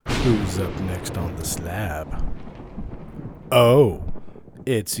Who's up next on the slab? Oh,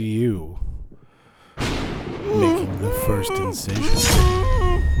 it's you. Making the first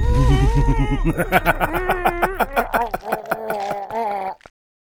incision.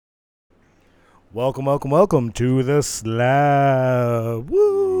 Welcome to the slab.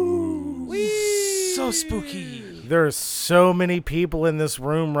 Woo! Whee! So spooky. There's so many people in this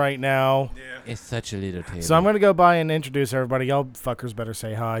room right now. Yeah. It's such a little table. So I'm going to go by and introduce everybody. Y'all fuckers better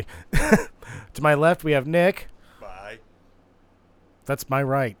say hi. To my left, we have Nick. Bye. That's my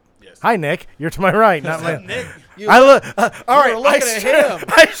right. Yes. Hi, Nick. You're to my right, not my. Nick. All right. looking at him.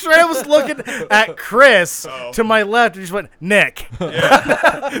 I straight was looking at Chris to my left and just went, Nick.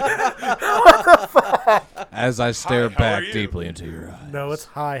 Yeah. As I stare Hi, how back are you? deeply into your eyes. No, it's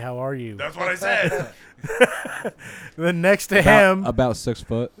hi. How are you? That's what I said. Then next to him, About 6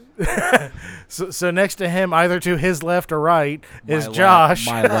 foot. so next to him, either to his left or right, is My Josh.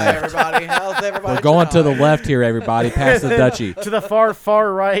 My left. Everybody, how's everybody? We're going to the left here, everybody. Past the Dutchie. To the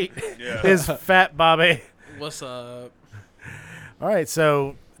far right Yeah. is Fat Bobby. What's up? All right,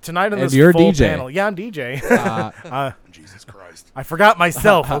 so tonight on And this you're full DJ. panel, yeah, I'm DJ. Jesus Christ. I forgot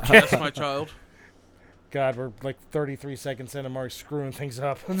myself. Okay. That's my child. God, we're like 33 seconds in. I'm already screwing things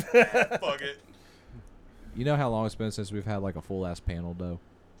up. Fuck it. You know how long it's been since we've had like a full ass panel, though?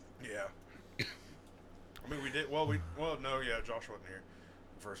 Yeah. I mean, we did. Well, no, yeah, Josh wasn't here.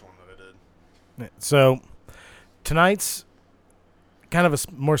 The first one that I did. So tonight's kind of a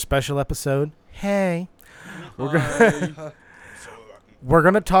more special episode. Hey, we're So,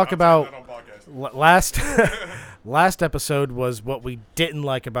 gonna talk I'm saying about that on podcast. last episode was what we didn't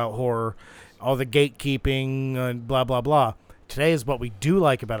like about horror, all the gatekeeping and blah blah blah. Today is what we do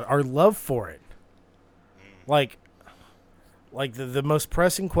like about it, our love for it. Like the most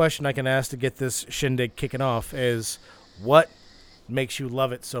pressing question I can ask to get this shindig kicking off is, what makes you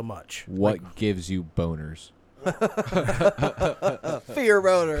love it so much? What gives you boners? Fear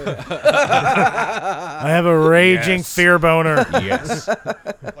boner. I have a raging Yes. fear boner. Yes.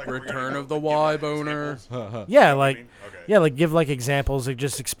 Like, Return of the Y boner. Yeah, like Okay. yeah, like give like examples. Like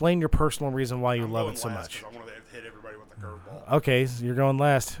just explain your personal reason why you I'm love going it so last much. 'cause I want to hit everybody with a curveball. Okay, so you're going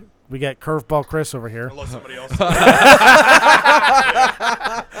last. We got Curveball Chris over here. Unless somebody else.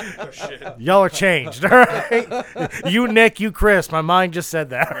 Oh, shit. Y'all are changed, all right? You, Nick, you, Chris. My mind just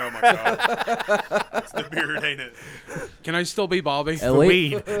said that. Oh, my God. It's the beard, ain't it? Can I still be Bobby? At, le-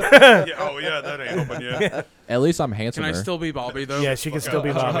 Weed. Yeah, oh, yeah, that ain't helping yet. at least I'm Can handsomer. I still be Bobby though? Yeah, she can still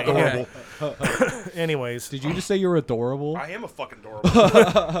be I'm Bobby. adorable. Anyways, Did you just say you were adorable? I am a fucking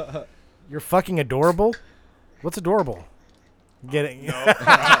adorable. you're fucking adorable? What's adorable? Get it? No, not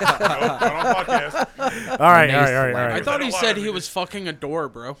on podcast. All right. I thought he That's a said lie. he was fucking a door,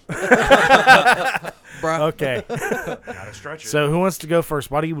 bro. Okay. Gotta stretch it. So who wants to go first?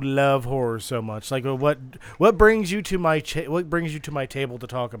 Why do you love horror so much? Like, what brings you to my table to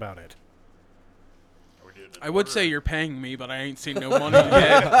talk about it? We did the I would order. say you're paying me, but I ain't seen no money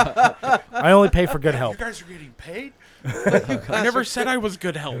yet. I only pay for good help. You guys are getting paid? I never said I was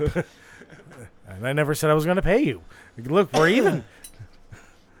good help. And I never said I was going to pay you. Look, we're even.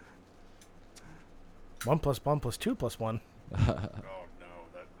 1 + 1 + 2 + 1. Oh, no.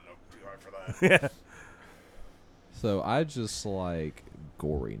 Too hard for that. Yeah. So I just like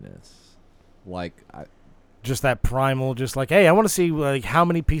goriness. Like, Just that primal, just like, hey, I want to see like how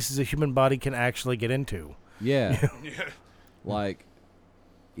many pieces a human body can actually get into. yeah. Yeah. Like,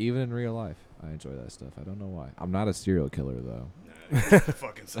 even in real life, I enjoy that stuff. I don't know why. I'm not a serial killer, though.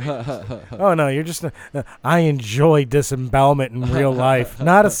 Fucking Satan. Oh no, you're just. I enjoy disembowelment in real life.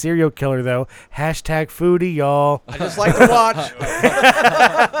 Not a serial killer though. Hashtag foodie, y'all. I just like to watch.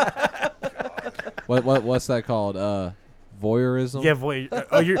 What's that called? Voyeurism? Yeah, boy.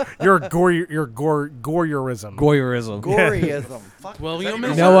 Oh, you're goryourism. Voyeurism. Goryism. William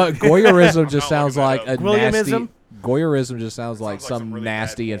You is know what? Voyeurism just I'm sounds not like looking a that Williamism? nasty. Voyeurism just sounds like Sounds like some some really bad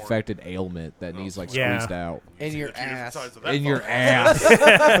nasty porn. infected ailment that needs like Yeah. squeezed out in your Two different ass. sides of that in your fuck.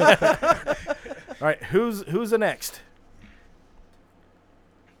 ass. All right, who's the next?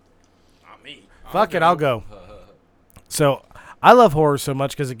 Not me. Fuck it, I'll go. So, I love horror so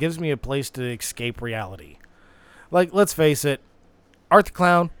much because it gives me a place to escape reality. Like, let's face it, Art the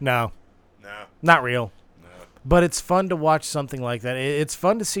Clown, no, No. not real. No. But it's fun to watch something like that. It's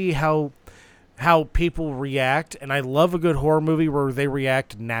fun to see how people react, and I love a good horror movie where they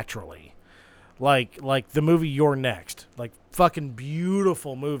react naturally. Like the movie You're Next. Like, fucking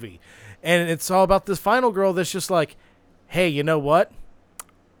beautiful movie. And it's all about this final girl that's just like, hey, you know what?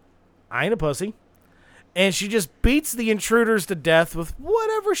 I ain't a pussy. And she just beats the intruders to death with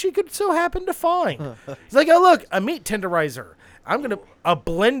whatever she could so happen to find. It's like, oh, look, a meat tenderizer. I'm gonna a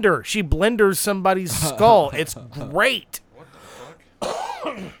blender. She blenders somebody's skull. It's great. What the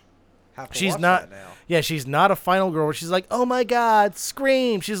fuck? Have to She's watch not. that now. Yeah, she's not a final girl where she's like, oh my god,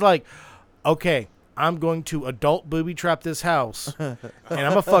 scream. She's like, okay, I'm going to adult booby trap this house, and I'm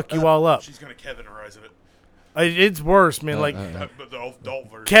gonna fuck you all up. She's gonna Kevinerize it. It's worse, man. Like But the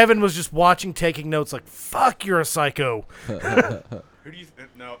adult version. Kevin was just watching, taking notes. Like, fuck, you're a psycho. Who do you?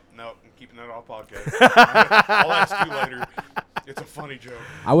 No, I'm keeping that off podcast. I'll ask you later. It's a funny joke.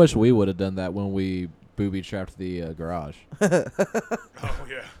 I wish we would have done that when we booby trapped the garage. Oh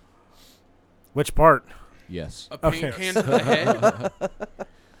yeah. Which part? Yes. A paint Okay. can to the head.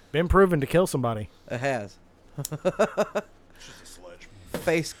 Been proven to kill somebody. It has. It's just a sledge.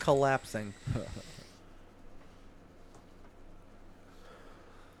 Face collapsing.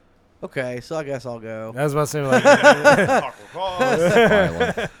 Okay, so I guess I'll go. I was about to say, like, Awkward pause.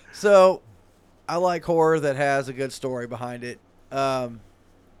 Violent. So, I like horror that has a good story behind it.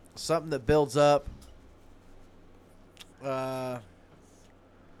 Something that builds up. The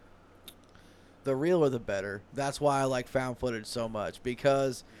realer the better. That's why I like found footage so much.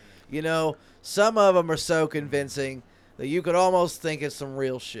 Because, you know, some of them are so convincing that you could almost think it's some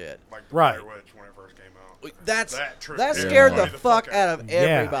real shit. Like the Right. Blair Witch when it first came out. That Yeah. scared Yeah. the fuck out of Yeah.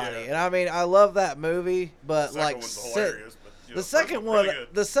 everybody. Yeah. And I mean, I love that movie, but Second like one's hilarious, but, you know, the first second one's one, really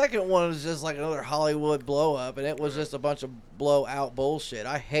good. the second one was just like another Hollywood blow up, and it was just a bunch of blowout bullshit.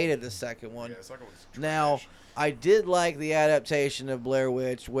 I hated the second one. Yeah, the second one's Now, trash. I did like the adaptation of Blair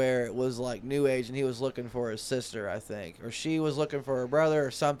Witch where it was like New Age and he was looking for his sister, I think, or she was looking for her brother or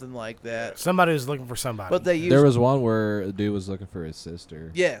something like that. somebody was looking for somebody. But they used There was one where a dude was looking for his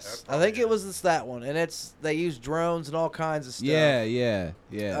sister. yes, That's I think probably it was just that one, and they used drones and all kinds of stuff. Yeah.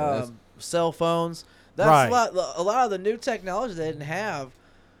 That's- Cell phones. That's Right. a lot of the new technology they didn't have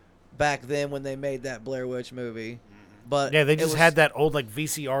back then when they made that Blair Witch movie. But yeah, they it just was- had that old like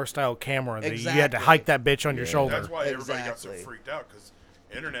VCR style camera that you had to Exactly. hike that bitch on your Yeah. shoulder. That's why everybody got so Exactly. freaked out because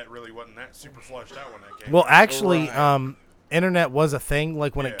internet really wasn't that super flushed out when that came Well, out. actually, Right. internet was a thing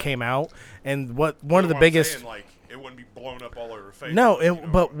like when Yeah. it came out, and one of the What I'm biggest. saying, like, it wouldn't be blown up all over Facebook. No, you know?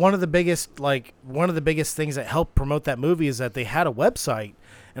 but one of the biggest things that helped promote that movie is that they had a website,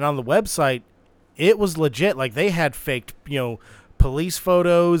 and on the website, it was legit. Like they had faked, police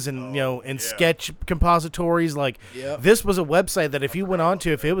photos and yeah. sketch compositories. Like Yep. this was a website that if you went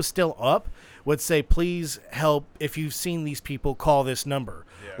onto, if it was still up, would say please help if you've seen these people, call this number.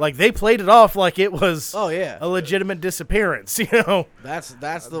 Yeah. Like they played it off like it was Oh yeah, a legitimate disappearance. that's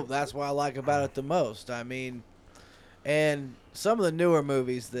why I like about it the most. I mean, and some of the newer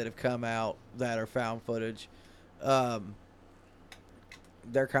movies that have come out that are found footage,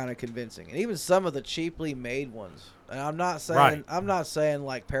 they're kind of convincing, and even some of the cheaply made ones. And I'm not saying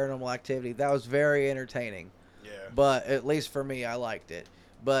like Paranormal Activity. That was very entertaining, Yeah. but at least for me, I liked it.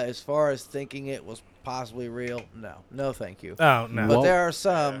 But as far as thinking it was possibly real, no, thank you. Oh no. But Well- there are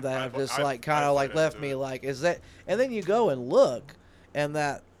some Yeah, that have just I like kind of like played left into me it. like, is that? And then you go and look, and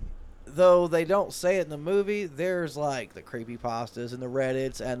that though they don't say it in the movie, there's like the creepypastas and the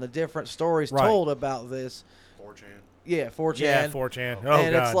Reddits and the different stories Right. told about this. 4chan. Yeah, 4chan. Yeah, 4chan. Oh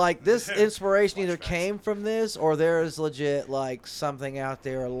and god. it's like this inspiration either Flashbacks. came from this or there is legit like something out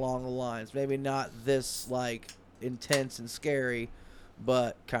there along the lines. Maybe not this like intense and scary,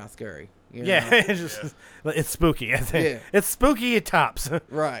 but kind of scary. You know? yeah, it's spooky. I think. Yeah. It's spooky at tops.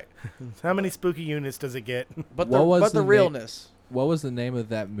 Right. How many spooky units does it get? But What was the the na- realness. What was the name of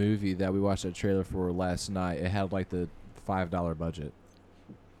that movie that we watched a trailer for last night? It had like the $5 budget.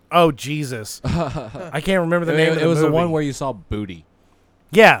 Oh Jesus! I can't remember the name of It the was movie. the one where you saw booty.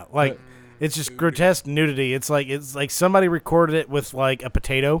 Yeah, like it's just grotesque nudity. It's like somebody recorded it with like a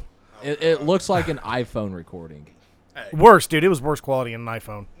potato. It looks like an iPhone recording. Hey, Worse, dude. It was worse quality than an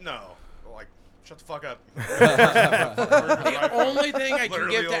iPhone. no. Like, shut the fuck up. The only thing I can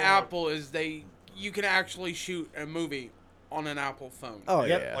Literally give to all- Apple is you can actually shoot a movie on an Apple phone. Oh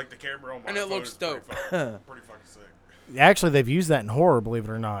Yep. yeah. Like the camera on my And it phone looks is pretty dope. pretty fucking sick. Actually, they've used that in horror. Believe it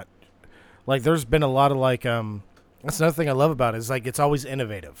or not. Like, there's been a lot of like That's another thing I love about it is like it's always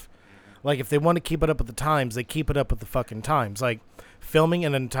innovative. Like if they want to keep it up with the times, they keep it up with the fucking times. Like filming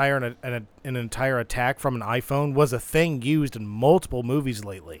an entire attack from an iPhone was a thing used in multiple movies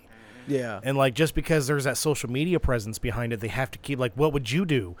lately. Yeah. And like just because there's that social media presence behind it, they have to keep like what would you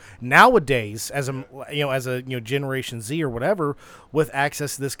do nowadays as a Generation Z or whatever with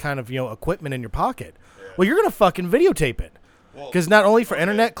access to this kind of equipment in your pocket? Well, you're gonna fucking videotape it. Well, Because not only for okay,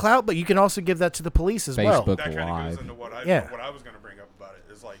 internet clout, but you can also give that to the police as well. Facebook. that kind of Live. goes into what I Yeah. what I was going to bring up about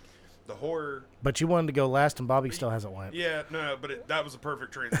it is like the horror. But you wanted to go last, and Bobby still hasn't went. Yeah, that was a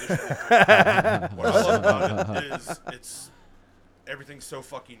perfect transition. What I love about it is everything's so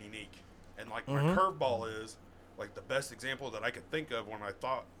fucking unique. And like my curveball is like the best example that I could think of when I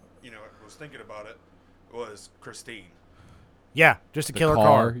thought, was thinking about it was Christine. Yeah, just a The killer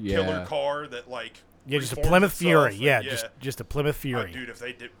car. Yeah. Killer car that like Yeah, just a reforms Plymouth itself Fury. Yeah, and, just a Plymouth Fury. dude, if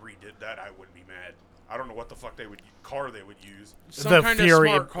they redid that, I wouldn't be mad. I don't know what the fuck car they would use. Some The kind Fury-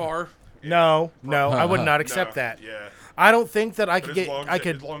 of smart car. No, I would not accept No, that. Yeah. I don't think that I But could as get. long I as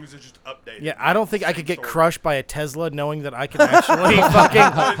could. as long as it's just updated. Yeah, I don't think I Same could get story. crushed by a Tesla knowing that I can actually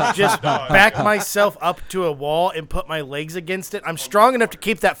fucking just back myself up to a wall and put my legs against it. I'm strong enough to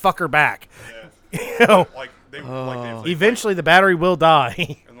keep that fucker back. Yeah. You know, Like if they eventually the battery will die.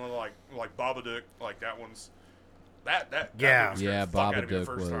 and then like Babadook, like that one's that Yeah. movie scared Yeah, the fuck out of me the Babadook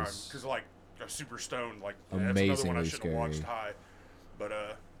first time was because like a super stoned like that's another one I amazingly should have watched scary. high, but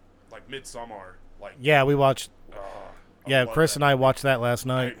like Midsommar, like Yeah, we watched. I Yeah, love Chris that. and I watched that last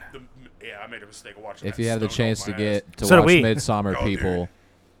night. I made a mistake of watching. If that you have the stoned chance off to my get ass. to So do watch we. Midsummer, Oh, dude. people,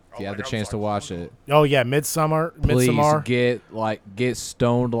 Oh, if you have like, the I chance was to like, watch it, Oh yeah, Midsummer. please Midsommar. get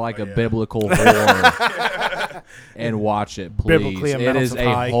stoned like Oh, a yeah. biblical horror and watch it, please. Biblically It amounts is of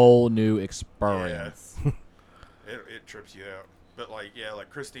a high. whole new experience. It trips you out. But like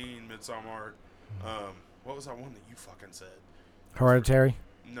Christine, Midsommar. What was that one that you fucking said? Hereditary.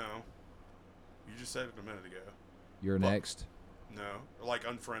 No, you just said it a minute ago. You're next. No, like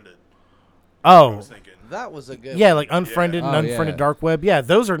Unfriended. I Oh, was thinking. That was a good yeah, one. like Unfriended Yeah. and Oh, Unfriended yeah. Dark Web. Yeah,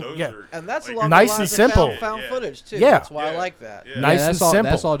 those are. Those yeah, are, And that's like, along Nice the and lines simple. of found Yeah. footage too. Yeah. That's why I Yeah. like that. Yeah. Nice yeah, and that's all.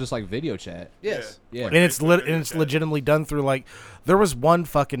 simple. That's all just like video chat. Yes. Yeah. Like and it's Facebook and it's chat. legitimately done through like there was one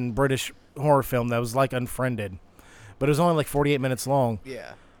fucking British horror film that was like Unfriended, but it was only like 48 minutes long.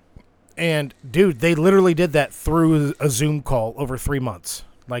 Yeah. And dude, they literally did that through a Zoom call over 3 months.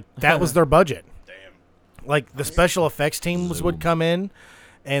 Like that was their budget. Damn. Like the special effects teams would come in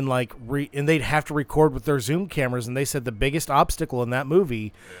and like and they'd have to record with their Zoom cameras, and they said the biggest obstacle in that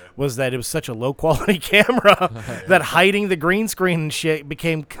movie was that it was such a low quality camera that hiding the green screen and shit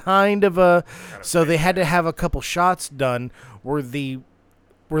became kind of a so they had to have a couple shots done where the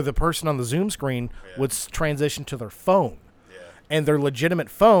person on the Zoom screen would transition to their phone. And their legitimate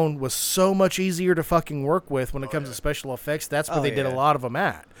phone was so much easier to fucking work with when it comes to special effects. That's where Oh, they did a yeah. lot of them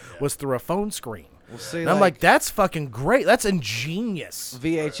at, was through a phone screen. We'll see. And I'm like, that's fucking great. That's ingenious.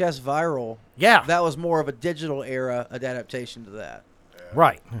 VHS viral. Yeah. That was more of a digital era adaptation to that.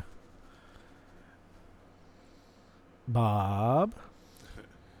 Right. Bob?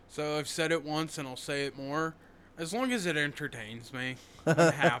 So I've said it once and I'll say it more. As long as it entertains me, I'm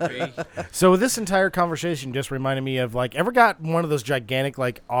happy. So this entire conversation just reminded me of, like, ever got one of those gigantic,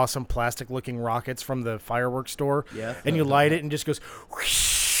 like, awesome plastic-looking rockets from the fireworks store? Yeah. And you light it and just goes,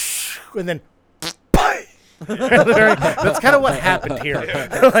 whoosh, and then, that's kind of what happened here.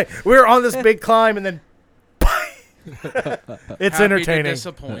 Like, we were on this big climb, and then, it's Happy entertaining. to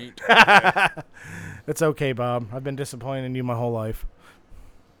disappoint. It's okay, Bob. I've been disappointed in you my whole life.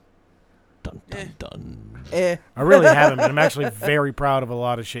 Dun dun dun. I really haven't, but I'm actually very proud of a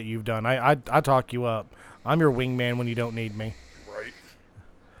lot of shit you've done. I talk you up. I'm your wingman when you don't need me. Right.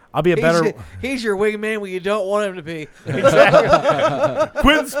 I'll be a better. He's your wingman when you don't want him to be.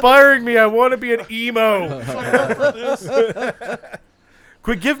 Quit inspiring me. I want to be an emo.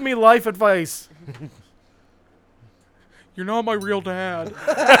 Quit giving me life advice. You're not my real dad.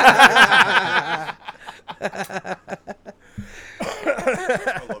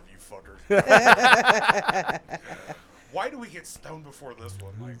 I love you fuckers. Why do we get stoned before this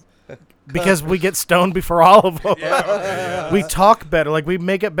one? Like, Because we get stoned before all of them. yeah, okay, yeah. We talk better. Like, we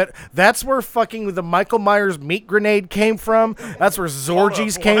make it better. That's where fucking the Michael Myers meat grenade came from. That's where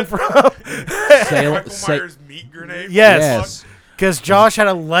Zorgi's what? came from. Michael Myers meat grenade. Yes. Yes. Because Josh had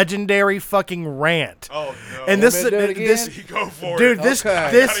a legendary fucking rant. Oh no. And this, Want me to do it this, again? You go for dude, it. this, Okay.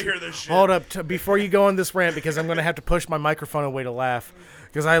 I this. gotta hear this shit. Hold up, before you go on this rant, because I'm gonna have to push my microphone away to laugh,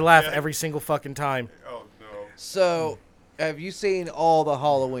 because I laugh Yeah. every single fucking time. Oh no. So, have you seen all the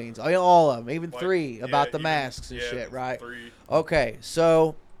Halloweens? I mean, all of them, even Like, 3 yeah, about the even- masks and yeah, shit, right? 3. Okay,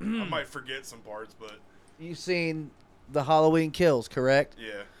 so I might forget some parts, but you've seen the Halloween Kills, correct?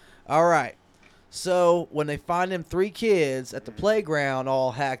 yeah. All right. So when they find them 3 kids at the playground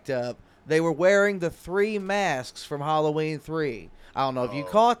all hacked up, they were wearing the 3 masks from Halloween 3. I don't know if you Oh,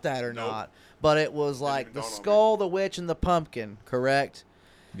 caught that or nope. not, but it was Didn't like even the dawn on me. skull, the witch, and the pumpkin, correct?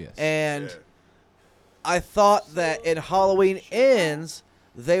 Yes. And Yeah. I thought that in Halloween Ends,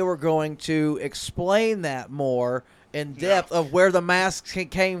 they were going to explain that more in depth of where the masks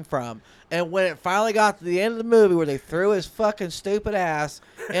came from. And when it finally got to the end of the movie where they threw his fucking stupid ass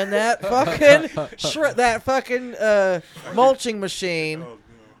in that fucking that fucking mulching machine,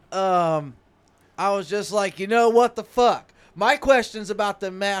 Oh no. I was just like, you know what the fuck? My questions about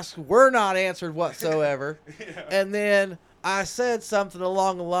the masks were not answered whatsoever. And then I said something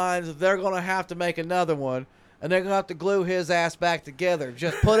along the lines of they're going to have to make another one. And they're going to have to glue his ass back together.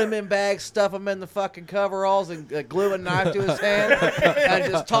 Just put him in bags, stuff him in the fucking coveralls, and glue a knife to his hand,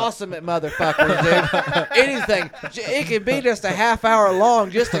 and just toss him at motherfuckers, dude. Anything. It could be just a half hour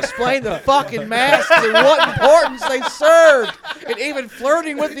long. Just explain the fucking masks and what importance they served. And even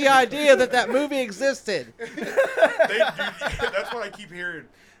flirting with the idea that movie existed. That's what I keep hearing.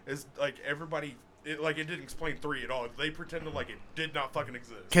 Is like everybody... It didn't explain 3 at all. They pretended like it did not fucking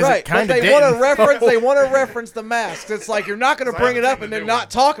exist. Right, but they want to reference. They want to reference the masks. It's like you're not going to bring it up and then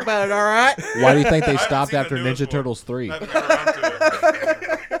not talk about it. All right. Why do you think they stopped after Ninja Turtles 3? No,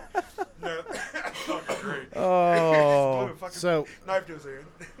 fucking great. Oh, so knife to his hand.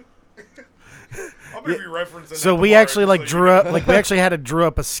 I'm gonna be referencing. So that we tomorrow, actually like so drew up we actually had to drew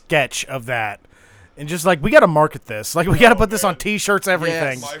up a sketch of that, and just like we got to market this. Like we got to put this on T-shirts,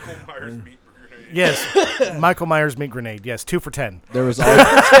 everything. Yes. Michael Myers meat grenade. Yes, Michael Myers meat grenade. Yes, 2 for $10. There was also,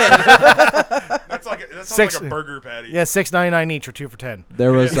 That sounds like a burger patty. Yeah, $6.99 each or 2 for $10.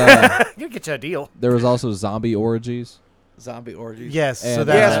 there was You get you a deal. there was also zombie orgies. zombie orgies. Yes, so And,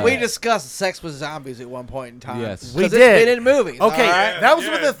 that Yes, we discussed sex with zombies at one point in time. Yes. We 'Cause did. It's been in movies. Okay, all right? that was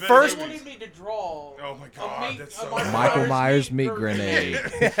Yeah, one of it's the been in first. They wanted me to draw. Oh my god, that's so. Michael Myers meat grenade.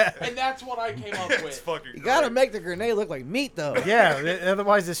 And that's what I came up It's with. fucking. You gotta great. make the grenade look like meat, though. Yeah,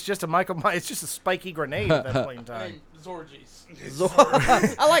 otherwise it's just a Michael Myers. It's just a spiky grenade at that point in time. And Zorgies.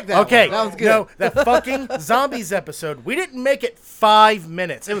 I like that. Okay, one. That was good. no, that fucking zombies episode. We didn't make it 5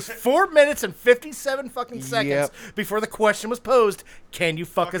 minutes. It was 4 minutes and 57 fucking seconds Yep. before the question was posed: can you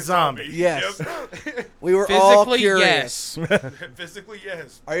fuck a zombie? Yes. Yep. We were all Physically, curious. yes. Physically,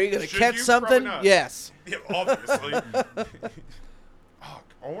 yes. Are you gonna Should catch you? something? Probably not. Yes. Yeah, obviously. Oh,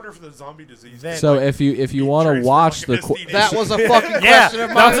 I wonder if the zombie disease. Then- So if you want to transfer watch like the an qu- STD. That was a fucking Yeah, question of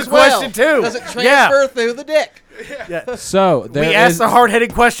that mine was a as well. question too. Does it transfer Yeah. through the dick? Yeah. so there We asked is- the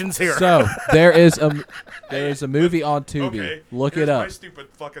hard-hitting questions here. So there is a movie on Tubi. Okay, Look here's it up. My stupid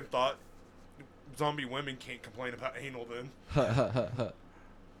fucking thought. Zombie women can't complain about anal then.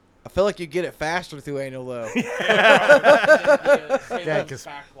 I feel like you get it faster through anal, though. Yeah, Yeah, 'cause-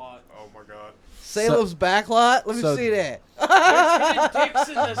 backlot. Oh my god. Salem's backlot? Let me so- see that. There's hidden dicks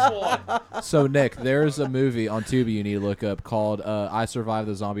in this one. So Nick, there's a movie on Tubi you need to look up called "I Survived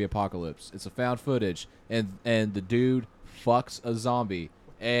the Zombie Apocalypse." It's a found footage, and the dude fucks a zombie,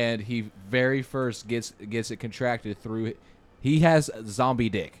 and he very first gets it contracted through. He has zombie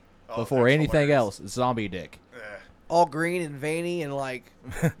dick Oh, before that's anything hilarious. else. Zombie dick. All green and veiny and, like,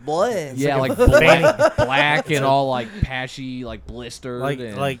 blood. Yeah, like veiny. black and all like patchy, like blistered. like,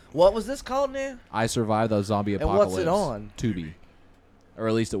 and like, What was this called now? I Survived the Zombie And Apocalypse. what's it on? Tubi, or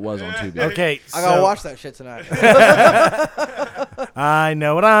at least it was on Tubi. okay. I gotta so- watch that shit tonight. I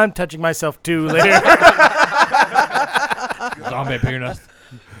know what I'm touching myself to later. Zombie penis.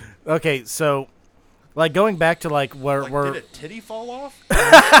 Okay, so, like, going back to, like, where Like, we're... did a titty fall off?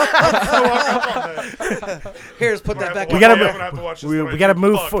 Here's put that back. We in. gotta I'm move- gonna have to watch this We tonight. got to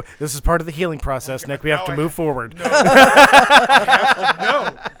move Fuck. forward. This is part of the healing process, Nick. We have to Now I- move forward. No.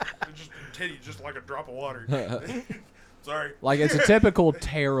 No. Just titty, just like a drop of water. Sorry. Like it's a typical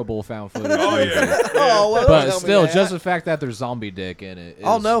terrible found footage. Oh movie. yeah. Oh, well, don't But tell me still, that. just the fact that there's zombie dick in it is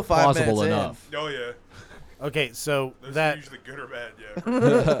I'll know 5 plausible minutes in. enough. Oh yeah. Okay, so That's that usually good or bad.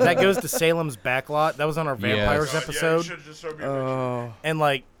 Yeah. that goes to Salem's Backlot. That was on our Vampires Yeah, episode. you should have just showed me a picture. Oh. And,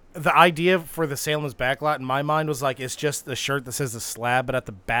 like, the idea for the Salem's Backlot in my mind was, like, it's just the shirt that says the slab, but at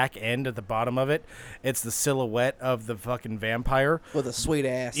the back end, at the bottom of it, it's the silhouette of the fucking vampire. With a sweet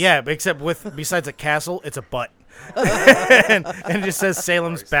ass. Yeah, but except with, besides a castle, it's a butt. and it just says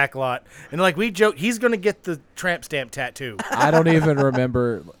Salem's Backlot. And, like, we joke, he's going to get the tramp stamp tattoo. I don't even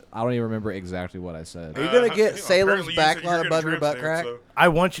remember exactly what I said. Are you gonna Uh, get Salem's apparently you said Backlot you're above your getting butt tramp crack? stamps, I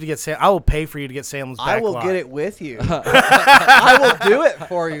want you to get I will pay for you to get Salem's Backlot. I will get it with you. I will do it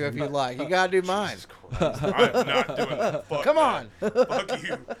for you if you like. You gotta do mine. so I'm not doing that. Fuck Come on. that. Fuck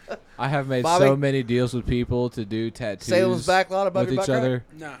you. I have made Bobby? so many deals with people to do tattoos Salem's Backlot above with your each butt crack? other.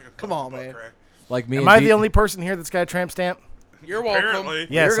 No. Come on, Butt man. crack. Like me. Am and I D- the only person here that's got a tramp stamp? You're welcome. Apparently.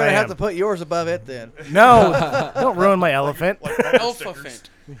 Yes, You're gonna I have am. to put yours above it then. No, don't ruin my elephant. Like bumper Alpha stickers. Fint.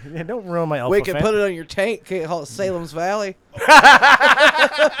 Yeah, don't ruin my We elephant. can put it on your tank. Can't call it Salem's Valley.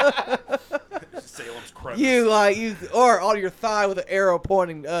 Salem's crevice. You or on your thigh with an arrow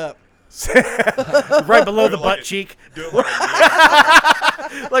pointing up. right below the Do it like butt it- cheek, Do it like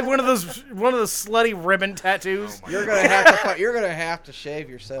a like one of those slutty ribbon tattoos. Oh You're gonna have to. You're gonna have to shave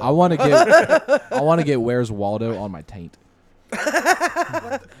yourself. I want to get Where's Waldo on my taint.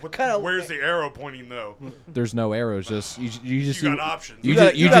 Where's the arrow pointing though? There's no arrows. Just you just You see got options. You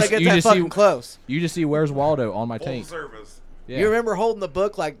gotta get that fucking close. You just see where's Waldo on my Full taint. service. Yeah. You remember holding the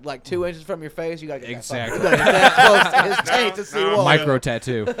book like 2 inches from your face? You gotta get Exactly. that, you gotta get that close to his taint to see No. what. Micro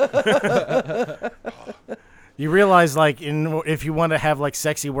tattoo. You realize, like, if you want to have like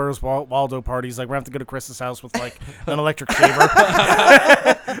sexy Where's Waldo parties, like we're gonna have to go to Chris's house with like an electric shaver,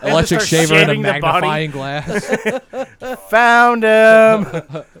 Electric start shaver and a shaving the body. magnifying glass. Found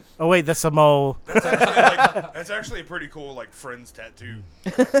him. Oh wait, that's a mole. That's actually a pretty cool like Friends tattoo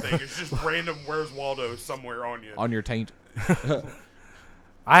thing. It's just random Where's Waldo somewhere on you. On your taint.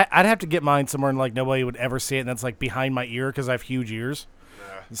 I'd have to get mine somewhere and like nobody would ever see it, and that's like behind my ear because I have huge ears.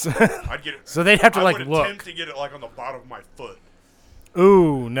 I'd get it. So they'd have to I like would look. attempt to get it like on the bottom of my foot.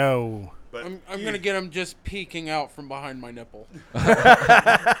 Ooh, no. But I'm gonna get him just peeking out from behind my nipple.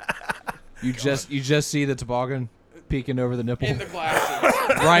 You just see the toboggan peeking over the nipple, In the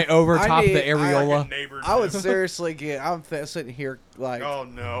glasses. right over I top of the need- I- areola. neighbors. I would seriously get. I'm sitting here like. Oh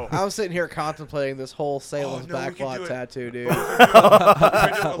no. I'm sitting here contemplating this whole Salem's no, we could backlot do it. tattoo, dude. We could do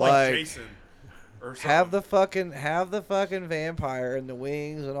it with, Like, Jason. Or have something. the fucking vampire and the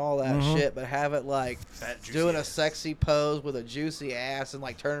wings and all that shit, but have it like Fat, juicy doing a ass. sexy pose with a juicy ass and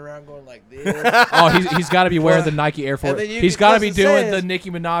like turning around going like this. Oh, he's got to be wearing the Nike Air Force. then you He's can got to twist be his doing hands. the Nicki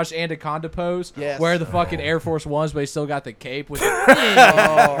Minaj Anaconda pose. Yes. Wear the fucking Air Force Ones, but he still got the cape with the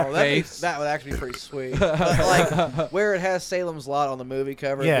Oh, face. that would actually be pretty sweet. But like where it has Salem's Lot on the movie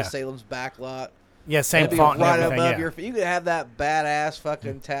cover, Yeah. the Salem's Backlot. Yeah, same It'd be font right and everything. above Yeah. your. You could have that badass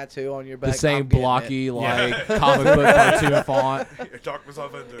fucking tattoo on your back. the same I'm getting it. blocky like comic book cartoon font. Talk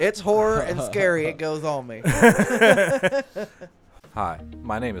myself into it. It's horror and scary. It goes on me. Hi,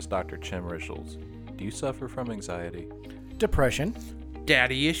 my name is Dr. Chim Richels. Do you suffer from anxiety? Depression.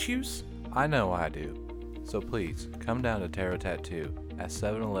 Daddy issues? I know I do. So please, come down to Tarot Tattoo at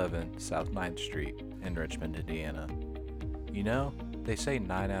 711 South 9th Street in Richmond, Indiana. You know, they say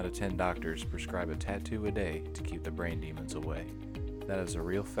 9 out of 10 doctors prescribe a tattoo a day to keep the brain demons away. That is a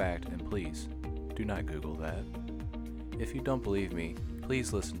real fact, and please, do not Google that. If you don't believe me,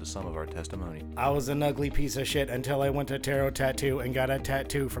 please listen to some of our testimony. I was an ugly piece of shit until I went to Tarot Tattoo and got a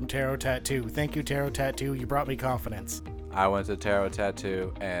tattoo from Tarot Tattoo. Thank you, Tarot Tattoo. You brought me confidence. I went to Tarot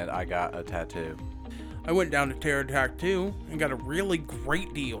Tattoo and I got a tattoo. I went down to Terror Tattoo and got a really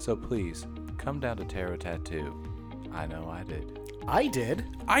great deal. So please, come down to Tarot Tattoo. I know I did. I did.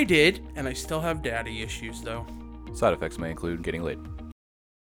 I did, and I still have daddy issues though. Side effects may include getting laid.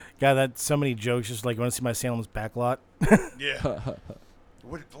 God, that's so many jokes. Just like, want to see my Salem's backlot? Yeah.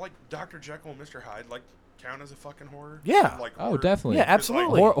 Would like Dr. Jekyll and Mr. Hyde like count as a fucking horror? Yeah. Like Oh, horror? definitely. Yeah, 'Cause, like,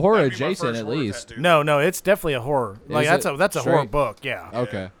 absolutely. Horror that'd be my adjacent first at horror least. tattoo. No, it's definitely a horror. Like Is that's it a horror straight? book. Yeah.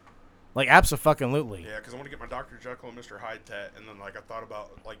 Okay. Like abso-fucking-lutely. Yeah, because I want to get my Dr. Jekyll and Mr. Hyde tat, and then like I thought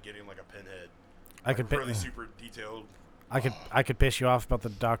about like getting like a pinhead. I Like, could pi- really super detailed. I could piss you off about the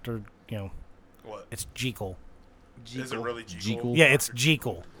doctor. You know, What? it's Jekyll. Is it really Jekyll? Jekyll? Yeah, it's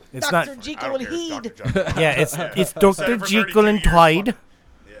Jekyll. It's Dr. not. Jekyll I don't and care. Hyde. Dr. Jekyll. Yeah, it's Yeah. Dr. Said it for Jekyll 32 and years, Hyde. fuck.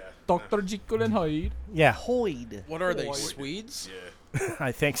 Yeah. Dr. Jekyll and Hyde. Yeah, Hoyd. What are they, Swedes? Yeah.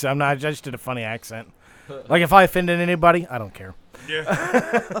 I think so. I just did a funny accent. Like if I offended anybody, I don't care. Yeah.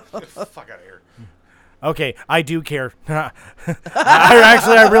 Fuck out of here. Okay, I do care.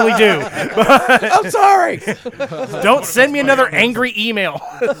 I really do. I'm sorry. Don't send me another angry email.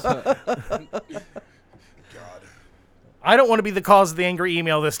 God. I don't want to be the cause of the angry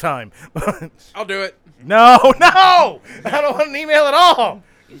email this time. I'll do it. No. I don't want an email at all.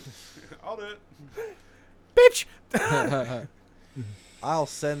 I'll do it. Bitch. I'll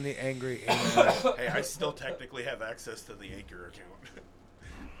send the angry email. Hey, I still technically have access to the Anchor account.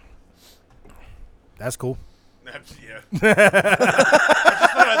 That's cool. That's, yeah. I just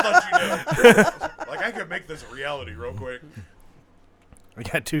thought I'd let you know. Like, I could make this a reality real quick. I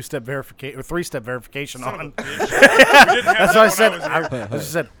got 2-step verification or 3-step verification Son of a on. bitch. We didn't have That's that what I when said. was I here.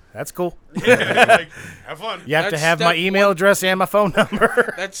 just said that's cool. Yeah, like, have fun. You have to That's have my step email one. address and my phone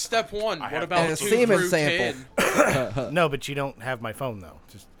number. That's step one. What have- about And a 2 semen through sample. 10? No, but you don't have my phone though.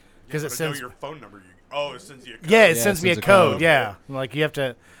 Just because But it I know sends. your phone number. It sends you a code. Yeah, it Yeah, sends it me a sends a code. code. Yeah, like you have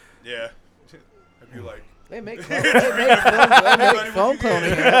to. Yeah. I'd be like, They make phone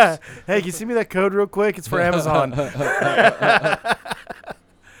cloning apps. Hey, can you send me that code real quick? It's for Amazon.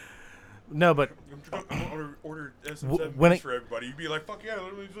 No, but I'm going to order when SM7 it- for everybody. You'd be like, fuck yeah,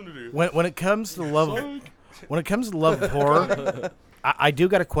 let me something to do. when it comes to the love of, when it comes to the love of horror, I do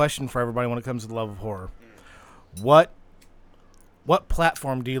got a question for everybody. When it comes to the love of horror, what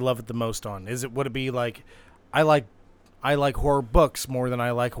platform do you love it the most on? Would it be like, I I like horror books more than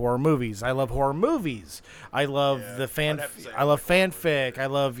I like horror movies. I love horror movies. I love Yeah, the fan. I'd have to say I I love like horror fanfic. I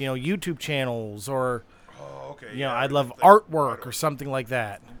love YouTube channels or Oh, okay. I I love didn't think- artwork or something like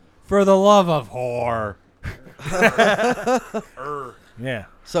that. For the love of horror. Yeah.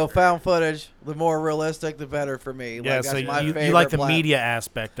 So found footage, the more realistic, the better for me. Yeah. Like, So that's my you favorite like the plat- media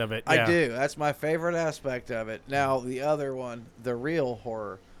aspect of it. I Yeah. do. That's my favorite aspect of it. Now, the other one, the real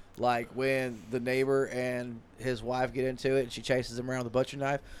horror, like when the neighbor and his wife get into it and she chases him around with a butcher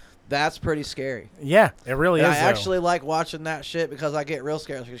knife, that's pretty scary. Yeah. It really And is. I though. actually like watching that shit because I get real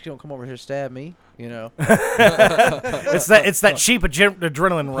scared. Like, she don't come over here and stab me, it's that cheap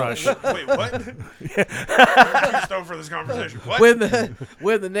adrenaline rush. Wait, what? I'm too stoned for this conversation. What?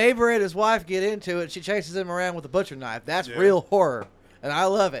 when the neighbor and his wife get into it, she chases him around with a butcher knife. That's Yeah. real horror, and I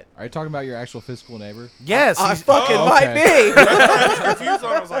love it. Are you talking about your actual physical neighbor? Yes. I he's- fucking Oh, might okay. be. I was confused.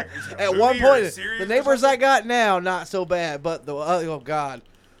 I was like, is it a At movie one or point, a series the or neighbors I something? got now, not so bad, but the oh god,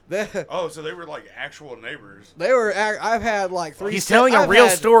 they Oh, so they were like actual neighbors. were. I've had like three. He's set- telling a I've real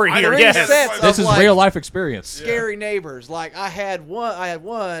had story I here. agree, Yes. yes. sets This of, is like, real life experience. scary neighbors. Like I had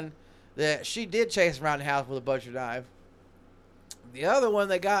one that she did chase around the house with a butcher knife. The other one,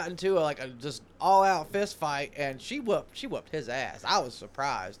 they got into a just all out fist fight, and she whooped his ass. I was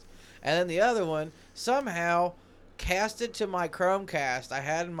surprised. And then the other one somehow casted to my Chromecast I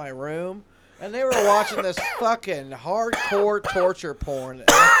had in my room, and they were watching this fucking hardcore torture porn. And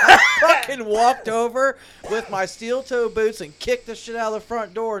I fucking walked over with my steel toe boots and kicked the shit out of the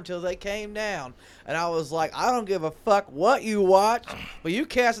front door until they came down. And I was like, I don't give a fuck what you watch, but you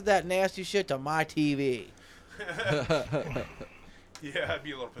casted that nasty shit to my TV. Yeah, I'd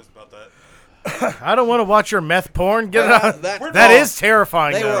be a little pissed about that. I don't want to watch your meth porn. Get it out. That- That is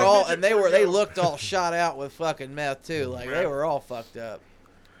terrifying. They though. were all, and they looked all shot out with fucking meth too. Like they Right. were all fucked up.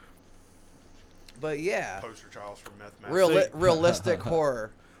 But yeah, Poster childs for meth man. realistic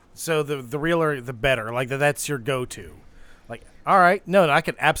horror. So the realer, the better. Like that's your go-to. Like, all right, no, I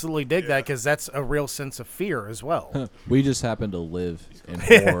could absolutely dig that because that's a real sense of fear as well. We just happen to live in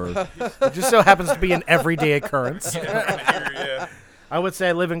horror. It just so happens to be an everyday occurrence. Yeah. I would say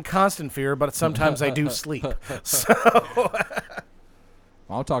I live in constant fear, but sometimes I do sleep. So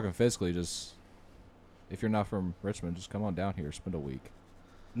I'm talking physically. Just if you're not from Richmond, just come on down here. Spend a week.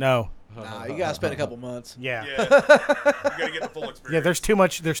 no, Nah, you gotta spend a couple months. yeah. Yeah. You gotta get the full experience. Yeah,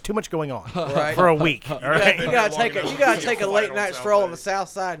 there's too much going on Right. for a week. All You right. gotta take a You late flight night on stroll on South the south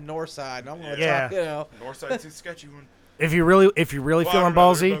side and north side. And I'm gonna Yeah. talk, Northside's a sketchy one. If you really Well, I feeling don't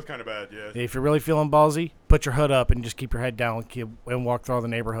know, they're ballsy, both kind of bad, yeah. if you're really feeling ballsy, put your hood up and just keep your head down and walk through all the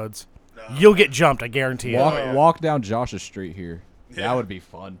neighborhoods. No. You'll get jumped, I guarantee Walk, it. yeah. walk down Josh's street here. Yeah. That would be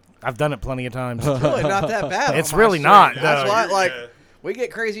fun. I've done it plenty of times. It's really not that bad. It's on my really street. not, That's though. why, You're- like, yeah. we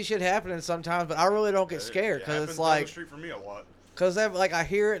get crazy shit happening sometimes, but I really don't get It scared because happens it's down like, the street for me a lot. because like I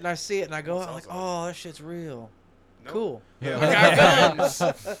hear it and I see it and I go, Sounds like, like- oh, that shit's real. No. Cool. Yeah. I got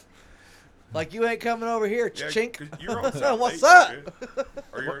guns. Like you ain't coming over here, Yeah, chink. 'cause you're on South What's 8, up?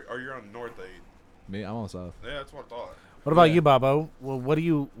 aren't you? Or you're on North 8. Me, I'm on south. Yeah, that's what I thought. What about Yeah. you, Bobo? Well, what do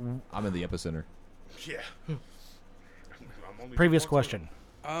you? I'm in the epicenter. Yeah. I'm only Previous 2 points question.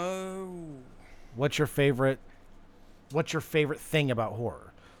 Oh. What's your favorite thing about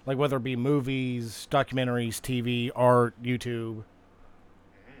horror? Like whether it be movies, documentaries, TV, art, YouTube.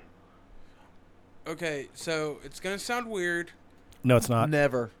 Okay, so it's gonna sound weird. No, it's not.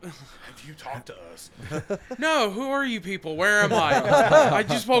 Never. over. Have you talked to us? No, who are you people? Where am I? I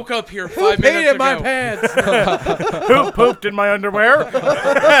just woke up here 5 Peed minutes in my ago. pants. Who pooped in my underwear?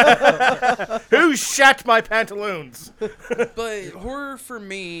 Who shat my pantaloons? But horror for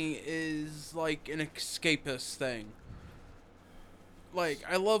me is like an escapist thing. Like,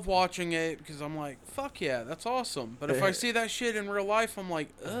 I love watching it because I'm like, fuck yeah, that's awesome. But if I see that shit in real life, I'm like,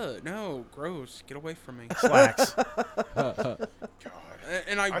 ugh, no, gross, get away from me. Slacks. God.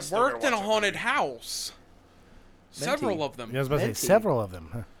 And I still gotta worked in a watch that haunted movie. house. Several of them. Yeah, I was about to say Minty. several of them.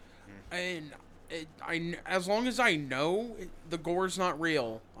 Huh. And as long as I know the gore's not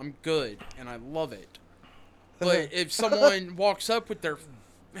real, I'm good, and I love it. But if someone walks up with their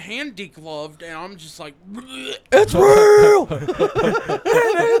hand degloved, and I'm just like, It's real.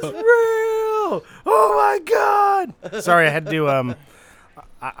 It's real. Oh my god. Sorry, I had to do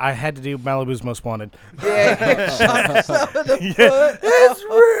I had to do Malibu's Most Wanted. Yeah. Shot yourself in the foot. It's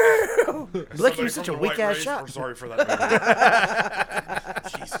real. Look, Somebody you such a from the weak white ass race, shot. We're sorry for that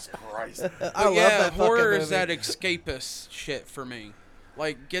movie. Jesus Christ. I love yeah, that horror fucking is that movie. escapist shit for me.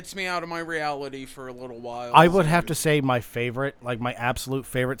 Like, gets me out of my reality for a little while. I would have to say my favorite, like my absolute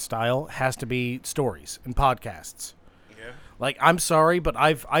favorite style, has to be stories and podcasts. Yeah. Like, I'm sorry, but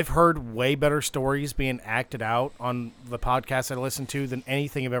I've heard way better stories being acted out on the podcast I listen to than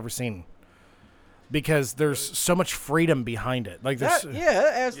anything I've ever seen. Because there's so much freedom behind it. Like, there's That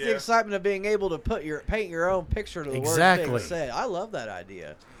adds to the excitement of being able to paint your own picture to the Exactly. words being said. I love that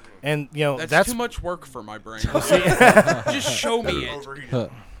idea. and you know That's too much work for my brain. Just show me it.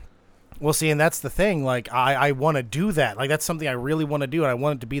 Overheated. Well, see, and that's the thing. Like, I want to do that. Like, that's something I really want to do, and I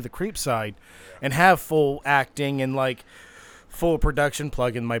want it to be the creep side, and have full acting and like full production.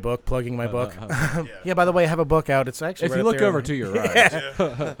 Plugging my book. Yeah. By the way, I have a book out. It's actually If right you up look there. over to your right,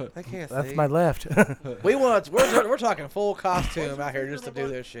 I can't That's see. my left. We're talking full costume out here just to do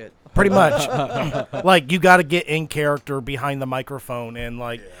this shit. Pretty much. Like, you got to get in character behind the microphone and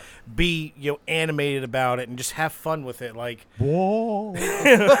like be animated about it and just have fun with it. Like, whoa,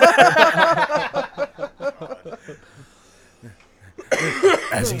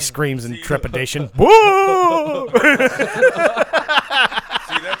 as he screams in trepidation. Whoa! See,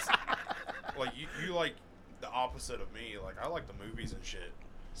 that's like you like the opposite of me. Like I like the movies and shit.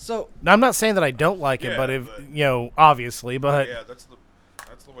 So Now, I'm not saying that I don't like it, Yeah, but if but- obviously, but Yeah, that's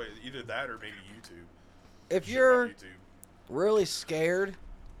the way. Either that or maybe YouTube. if Shit you're on YouTube. really scared,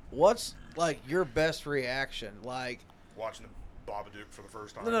 what's like your best reaction? Like, Watching the Babadook for the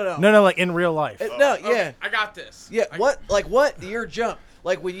first time. no, like in real life. No, Okay, yeah. I got this. Yeah, what your jump?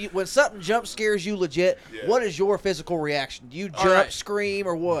 Like when something jump scares you legit, Yeah. what is your physical reaction? Do you jump, right. scream,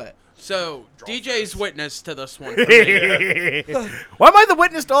 or what? So Draw DJ's first. witness to this one. For me. Why am I the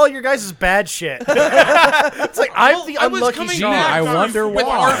witness to all your guys' bad shit? It's like I'm the I was unlucky coming Sean. back I wonder with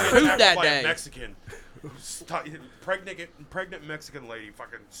why. our food that Like a day. Mexican, pregnant Mexican lady,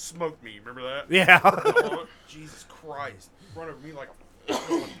 fucking smoked me. Remember that? Yeah. Oh, Jesus Christ! Run over me like a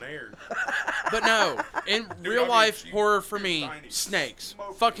fucking nerd. But no, in Dude, real I mean, life she- horror for she's me, tiny. snakes.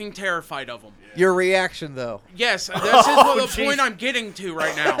 Smoke. Fucking terrified of them. Your reaction though. Yes, this is what the jeez. point I'm getting to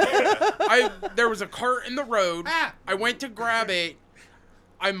right now. There was a cart in the road. I went to grab it.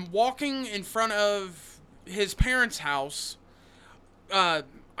 I'm walking in front of his parents' house. I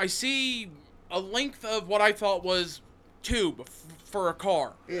see a length of what I thought was tube for a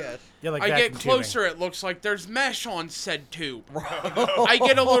car. Yes. Yeah, like I get vacuum tubing. closer, it looks like there's mesh on said tube. I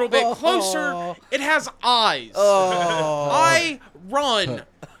get a little bit closer, it has eyes. Oh. I run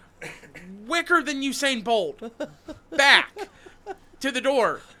quicker than Usain Bolt back to the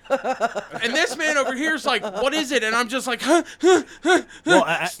door. And this man over here is like, what is it? And I'm just like, huh?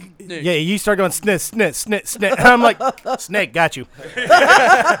 Well, yeah, you start going snit, snit, snit, snit. And I'm like, snake, got you. But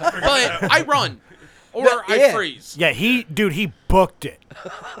I run. Or I Yeah. freeze. Yeah, he booked it.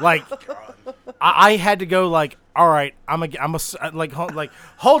 Like, I had to go like, all right,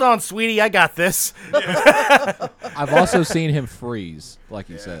 hold on, sweetie, I got this. I've also seen him freeze, like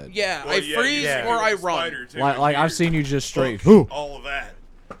you said. Yeah, Well, I yeah, freeze you or I the run. spider, too, Like with I've your seen you just straight. hooks, all of that.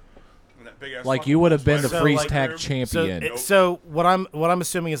 And that big ass Like fucking you would have been the spider freeze like- tag So, champion. so what I'm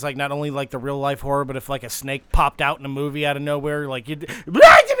assuming is like not only like the real life horror, but if like a snake popped out in a movie out of nowhere, like you'd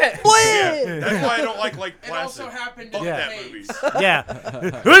Yeah, that's why I don't like It Placid. also happened Fuck in that caves. movie. yeah.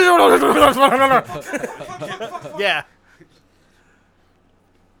 Yeah.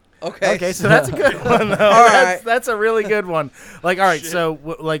 Okay. Okay, so that's a good one. Though. All right. That's a really good one. Like, all right, so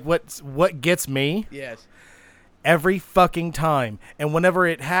what gets me Yes. every fucking time, and whenever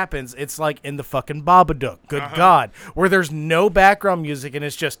it happens, it's like in the fucking Babadook. Good God, where there's no background music and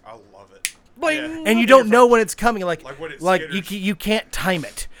it's just, I love it. bling, and you don't know when it's coming. Like Like when it you skitters. you can't time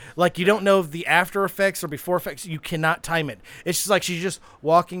it. Like you don't know if the after effects or before effects. You cannot time it. It's just like she's just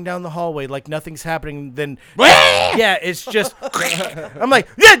walking down the hallway like nothing's happening. Then yeah, it's just I'm like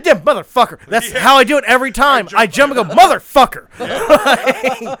yeah, motherfucker. That's how I do it every time. I jump and go motherfucker.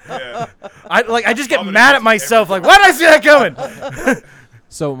 Yeah. I just get I'm gonna mad do at myself. Like why did I see that coming?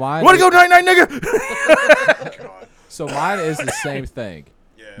 So mine. Want to go night night, nigga? God. So mine is the same thing.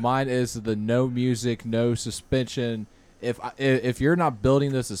 Yeah. Mine is the no music, no suspension. If you're not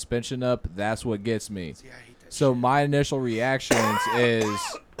building the suspension up, that's what gets me. So my initial reactions is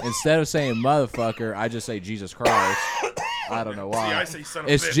instead of saying motherfucker, I just say Jesus Christ. I don't know why. See, I say son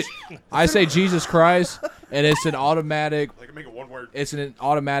of It's a bitch. I say Jesus Christ, and it's an automatic. Like make it one word. It's an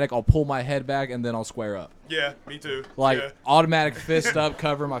automatic. I'll pull my head back and then I'll square up. Yeah, me too. Like yeah. automatic fist up,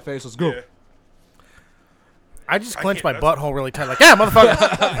 cover my face. Let's go. Yeah. I just clenched my can't- that's- butthole really tight. Like yeah,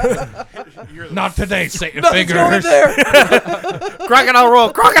 motherfucker. You hear the- Not today, Satan Nothing's fingers. going there. Crocodile roll.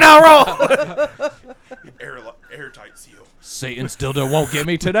 Crocodile roll. airtight seal. Satan still won't get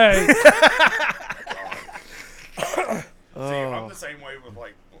me today. See, I'm the same way with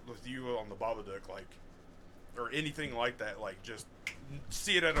with you on the Babadook, like, or anything like that. Like, just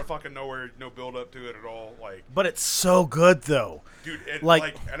see it out of fucking nowhere, no build up to it at all. Like, But it's so good though. dude, and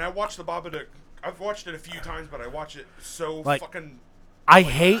Like- and I watched the Babadook. I've watched it a few times, but I watch it so Like, fucking I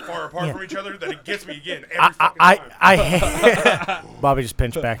hate. far apart yeah. from each other that it gets me again every fucking I time. hate. Bobby just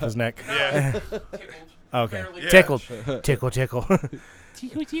pinched back his neck. Yeah. Okay. Barely. Yeah. Tickled. Tickle.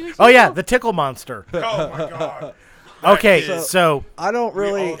 Oh yeah, the tickle monster. Oh my god. Okay, That is- so I don't we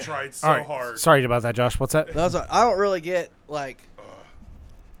really. all tried so all right. hard. Sorry about that, Josh. What's that? That's what, I don't really get like.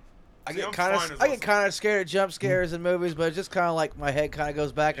 I See, get I'm kind fine of as I long get kind of scared of jump scares in movies, but it's just kind of like my head kind of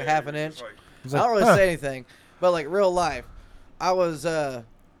goes back a half an you're inch. just like, It's I don't like, really huh. say anything, but like real life, I was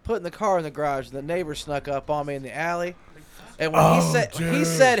putting the car in the garage, and the neighbor snuck up on me in the alley. And when he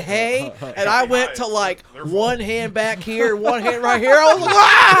said hey, and I went to like one hand back here, one hand right here, I was like,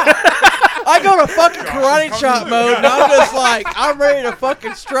 ah! I go to fucking karate chop mode, and I'm just like, I'm ready to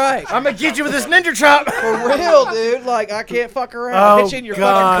fucking strike. I'm gonna get you with this ninja chop. For real, dude. Like, I can't fuck around. Oh, Hit you in your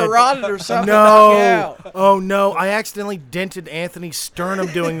God. fucking carotid or something. knock you No. out. Oh no, I accidentally dented Anthony's sternum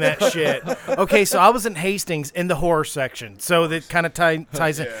doing that shit. Okay, so I was in Hastings in the horror section, so that kind of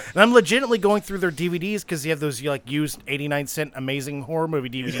ties in. Yeah. And I'm legitimately going through their DVDs because they have those like used 89-cent amazing horror movie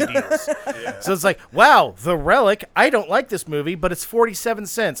DVD deals. So it's like, wow, The Relic. I don't like this movie, but it's 47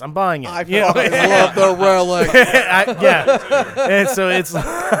 cents. I'm buying it. I You know? fucking love the relic. Yeah. And so it's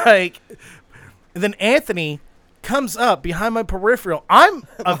like, and then Anthony comes up behind my peripheral. I'm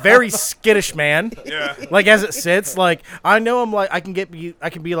a very skittish man. yeah. Like as it sits, like I know I'm like I can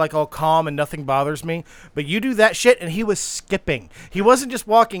be like all calm and nothing bothers me. But you do that shit, and he was skipping. He wasn't just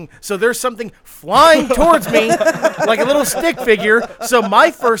walking. So there's something flying towards me like a little stick figure. So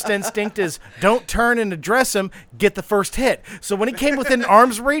my first instinct is don't turn and address him. Get the first hit. So when he came within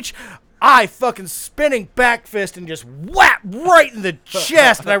arm's reach, I fucking spinning back fist and just whap right in the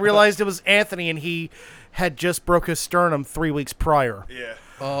chest. And I realized it was Anthony, and he had just broke his sternum 3 weeks prior. Yeah.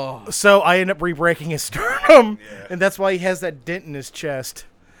 Oh, So I ended up re-breaking his sternum, Yeah. and that's why he has that dent in his chest.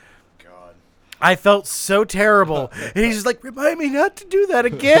 God. I felt so terrible. And he's just like, remind me not to do that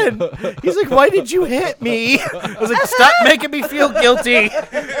again. He's like, why did you hit me? I was like, stop making me feel guilty.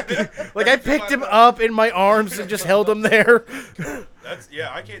 Like I picked him up in my arms and just held him there. That's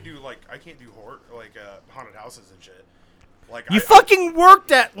I can't do horror haunted houses and shit. Like You fucking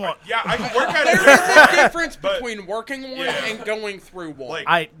worked at one. Yeah, I can work at There's it. a difference But- between working one Yeah. and going through one.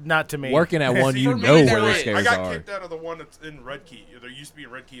 Like, Not to me. Working at one, See, you for me, know there where the is. I scares got are. kicked out of the one that's in Red Key. There used to be in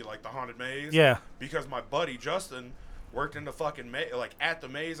Red Key, like the haunted maze. Yeah. Because my buddy Justin worked in the fucking like at the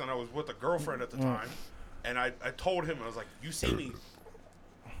maze, and I was with a girlfriend at the time, and I told him, I was like, you see me,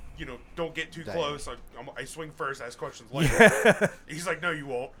 don't get too close. I swing first, ask questions later. He's like, no, you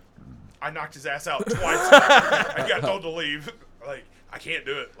won't. I knocked his ass out twice. I got told to leave. Like, I can't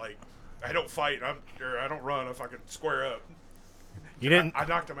do it. Like, I don't fight. I don't run. I fucking square up. You didn't. I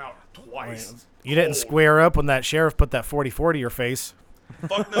knocked him out twice. You didn't Cold. square up when that sheriff put that 40-40 to your face.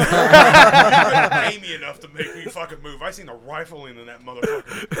 Fuck no. You couldn't pay me enough to make me fucking move. I seen the rifling in that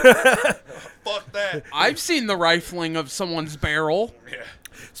motherfucker. Fuck that. I've seen the rifling of someone's barrel. Yeah.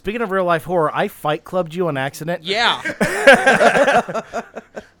 Speaking of real life horror, I fight clubbed you on accident. Yeah.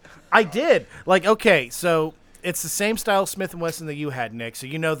 I did. Like, okay, so it's the same style Smith & Wesson that you had, Nick. So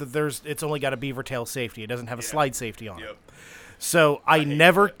you know that it's only got a beaver tail safety. It doesn't have a slide safety on it. Yep. So I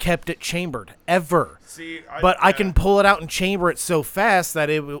never kept it chambered ever. See, But I can pull it out and chamber it so fast that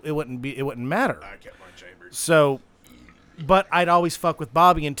it wouldn't matter. I kept mine chambered. So, but I'd always fuck with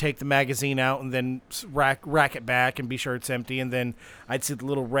Bobby and take the magazine out and then rack it back and be sure it's empty. And then I'd see the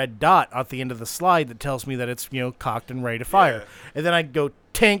little red dot at the end of the slide that tells me that it's cocked and ready to fire. Yeah. And then I'd go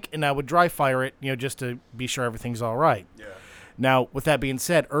tink and I would dry fire it just to be sure everything's all right. Yeah. Now, with that being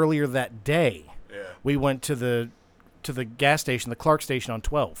said, earlier that day, Yeah. we went to the gas station, the Clark station on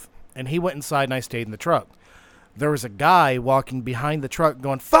 12th, and he went inside and I stayed in the truck. There was a guy walking behind the truck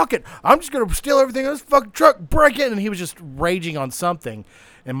going, fuck it, I'm just going to steal everything in this fucking truck, break it, and he was just raging on something.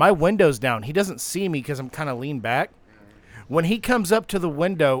 And my window's down. He doesn't see me because I'm kind of leaned back. When he comes up to the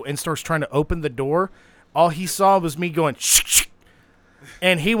window and starts trying to open the door, all he saw was me going, shh, shh.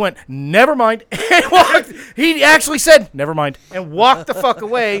 And he went, never mind, and walked. He actually said, never mind, and walked the fuck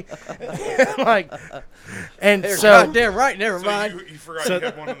away. And You're so goddamn right. Never So mind. you forgot So you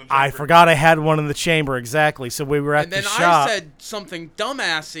had one in the I chamber. forgot I had one in the chamber, exactly. So we were at And the then shop. I said something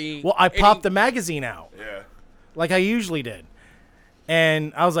dumbassy. Well, I and popped he- the magazine out Yeah. like I usually did.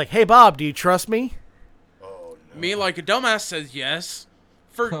 And I was like, hey, Bob, do you trust me? Oh no. Me like a dumbass says yes.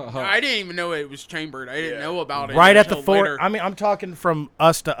 I didn't even know it was chambered. I didn't Yeah. know about it. Right at the until forehead. later. I mean, I'm talking from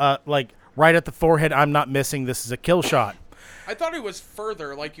us to like right at the forehead. I'm not missing. This is a kill shot. I thought it was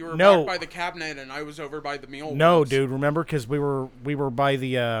further, like you were No. back by the cabinet and I was over by the meal. No, ones. dude. Remember, because we were by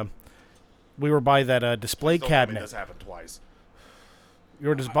the that display Don't tell me cabinet. This happened twice. You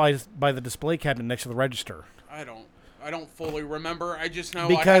were just by the display cabinet next to the register. I don't fully remember. I just know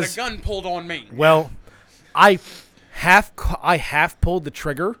Because- I had a gun pulled on me. Well, I half pulled the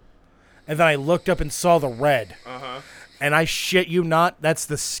trigger, and then I looked up and saw the red. And I shit you not, that's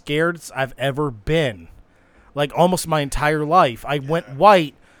the scaredest I've ever been. Like almost my entire life. I went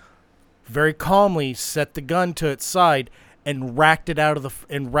white, very calmly set the gun to its side, and racked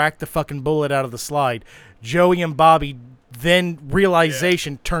the fucking bullet out of the slide. Joey and Bobby then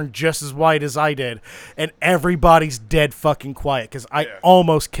realization turned just as white as I did, and everybody's dead fucking quiet because I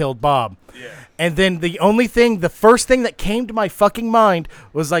almost killed Bob. Yeah. And then the first thing that came to my fucking mind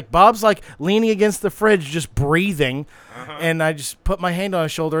was like Bob's like leaning against the fridge, just breathing, and I just put my hand on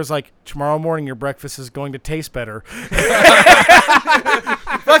his shoulder. I was like, tomorrow morning your breakfast is going to taste better.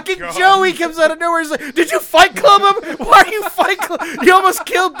 Fucking Joey comes out of nowhere. He's like, "Did you Fight Club him? Why are you Fight Club? You almost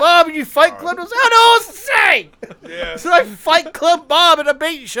killed Bob, and you Fight Club him." I was like, "Oh no, it's the same." Yeah. So I Fight Club Bob in a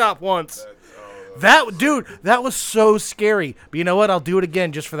bait shop once. That was so scary. But you know what? I'll do it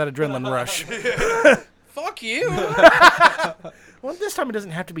again just for that adrenaline rush. Fuck you. Well, this time it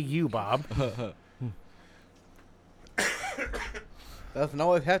doesn't have to be you, Bob. Doesn't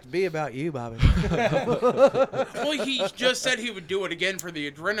always have to be about you, Bobby. Well, he just said he would do it again for the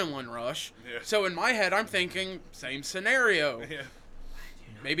adrenaline rush. Yeah. So in my head, I'm thinking same scenario. Yeah.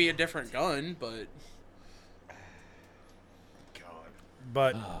 Maybe a different gun, but God.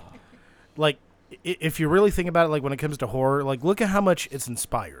 But like, if you really think about it, like when it comes to horror, like look at how much it's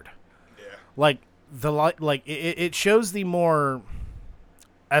inspired. Yeah. Like it shows the more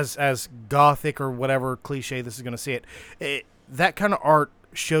as gothic or whatever cliche this is going to see it. That kind of art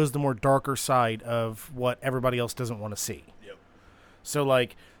shows the more darker side of what everybody else doesn't want to see. Yep. So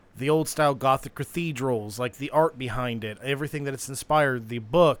like the old style Gothic cathedrals, like the art behind it, everything that it's inspired, the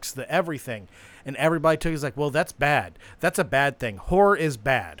books, the everything, and everybody took it as like, well, that's bad. That's a bad thing. Horror is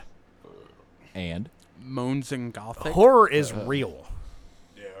bad. And moans and gothic. Horror is real.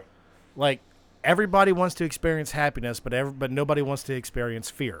 Yeah. Like everybody wants to experience happiness, but nobody wants to experience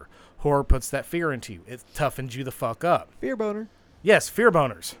fear. Horror puts that fear into you. It toughens you the fuck up. Fear boner. Yes, fear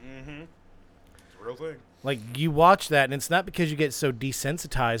boners. Mm-hmm. It's a real thing. Like you watch that, and it's not because you get so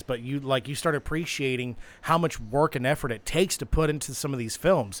desensitized, but you start appreciating how much work and effort it takes to put into some of these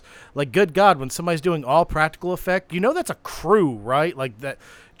films. Like, good God, when somebody's doing all practical effect, you know that's a crew, right? Like that,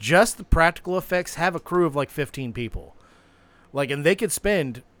 just the practical effects have a crew of like 15 people. Like, and they could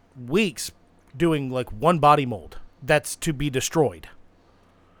spend weeks doing like one body mold that's to be destroyed.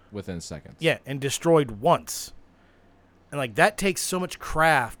 within seconds. Yeah, and destroyed once. And like that takes so much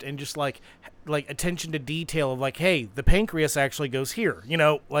craft and just like attention to detail of like, hey, the pancreas actually goes here. You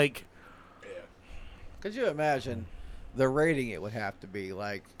know, like. Yeah. Could you imagine the rating it would have to be?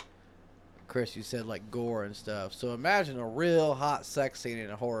 Like, Chris, you said like gore and stuff. So imagine a real hot sex scene in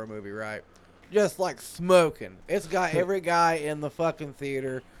a horror movie, right? Just like smoking. It's got every guy in the fucking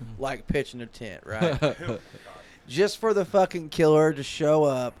theater like pitching a tent, right? Just for the fucking killer to show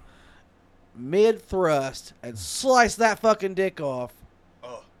up mid-thrust and slice that fucking dick off.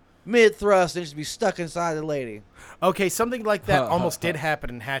 Oh. Mid-thrust and just be stuck inside the lady. Okay, something like that almost did happen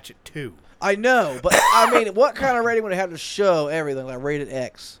in Hatchet 2. I know, but I mean, what kind of rating would it have to show everything? Like rated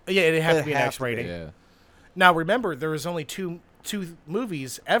X? Yeah, it'd have to be an It'd X have to be. rating. Yeah. Now, remember, there was only two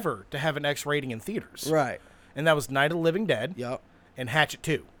movies ever to have an X rating in theaters. Right. And that was Night of the Living Dead Yep. and Hatchet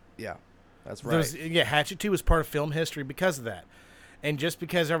 2. Yeah. That's right. Hatchet 2 was part of film history because of that. And just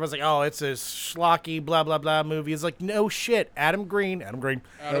because everyone's like, oh, it's a schlocky, blah, blah, blah movie, it's like, no shit. Adam Green. Adam Green.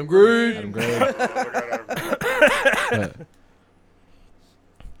 Oh, look at Adam.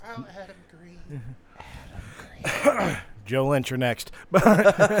 Joe Lynch, you're next. Who?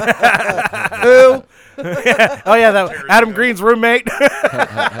 Oh, yeah, that Adam Green's roommate.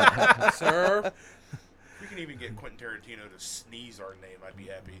 Sir. If we can even get Quentin Tarantino to sneeze our name, I'd be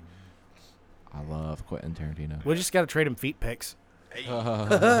happy. I love Quentin Tarantino. We just got to trade him feet pics. Hey.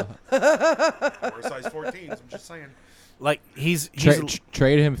 We're size 14s, I'm just saying. Like, he's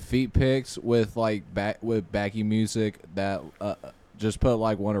Trade him feet pics with like backy music that just put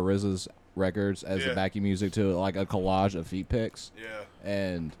like one of RZA's records as the backy music to like a collage of feet pics. Yeah.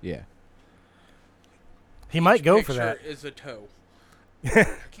 And yeah. he might go for Picture that. is a toe. I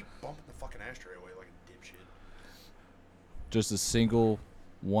keep bumping the fucking ashtray away like a dipshit. Just a single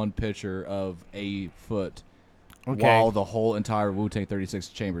one picture of a foot Okay. while the whole entire Wu-Tang 36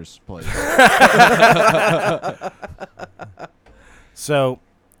 Chambers plays. So,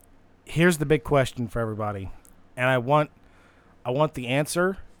 here's the big question for everybody. And I want I want the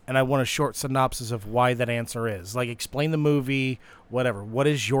answer, and I want a short synopsis of why that answer is. Like, explain the movie, whatever. What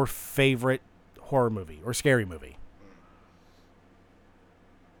is your favorite horror movie or scary movie?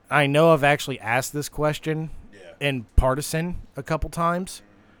 I know I've actually asked this question in Partisan a couple times,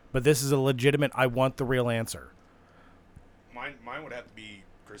 but this is a legitimate, I want the real answer. Mine would have to be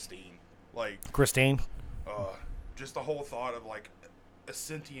Christine. Like, Christine? just the whole thought of, like, a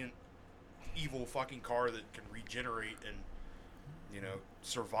sentient, evil fucking car that can regenerate and, you know,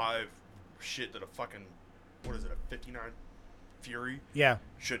 survive shit that a fucking, what is it, a 59 Fury? Yeah.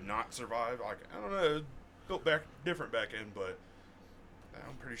 Should not survive. Like, I don't know, built back different back in, but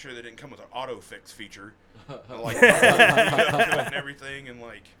I'm pretty sure they didn't come with an auto fix feature. Like, and everything, and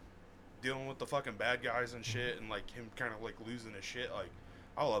like dealing with the fucking bad guys and shit, and like him kind of like losing his shit. Like,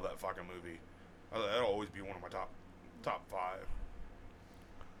 I love that fucking movie. That'll always be one of my top 5.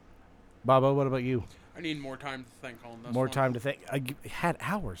 Baba, what about you? I need more time to think on this. More one. time to think. I had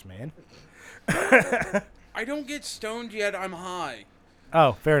hours, man. I don't get stoned yet. I'm high.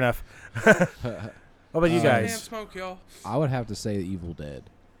 Oh, fair enough. What about you Can't guys? smoke, y'all. I would have to say Evil Dead.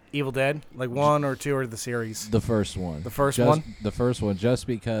 Evil Dead? Like 1 or 2 or the series? The first one. The first Just one? The first one, just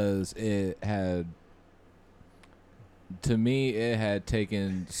because it had, to me, it had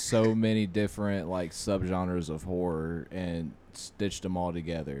taken so many different like subgenres of horror and stitched them all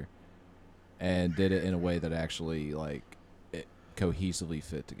together, and did it in a way that actually like it cohesively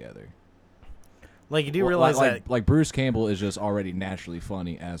fit together. Like, you do Well, realize that... like Bruce Campbell is just already naturally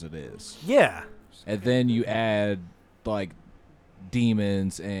funny as it is, Yeah. and then you add like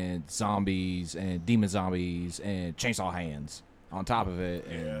demons and zombies and demon zombies and chainsaw hands on top of it,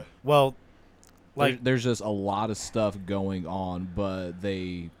 and Well, like... there's just a lot of stuff going on, but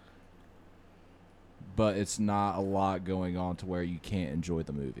it's not a lot going on to where you can't enjoy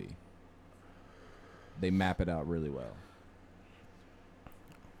the movie. They map it out really well.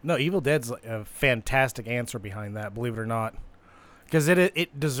 No, Evil Dead's a fantastic answer behind that, believe it or not. Because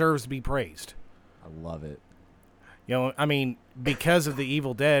it deserves to be praised. I love it. You know, I mean, because of the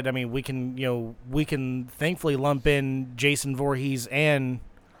Evil Dead, I mean, we can thankfully lump in Jason Voorhees and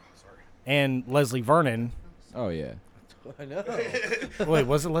Leslie Vernon. Oh yeah. I know. Wait,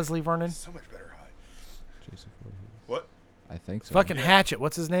 was it Leslie Vernon? So much better high. Jason Voorhees. What? I think so. Fucking Hatchet.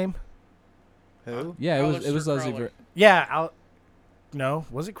 What's his name? Who? Yeah, it was Alistair Leslie. Crowley. Yeah, no,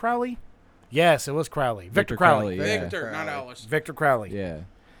 was it Crowley? Yes, it was Crowley. Victor Crowley. Yeah. Victor, not Crowley. Alice. Victor Crowley.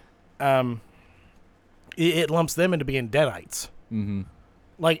 Yeah. It lumps them into being Deadites. Mm-hmm.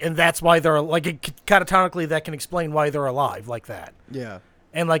 Like, and that's why they're like, catatonically, that can explain why they're alive like that. Yeah.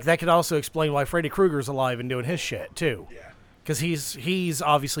 And like that could also explain why Freddy Krueger's alive and doing his shit too. Yeah. Because he's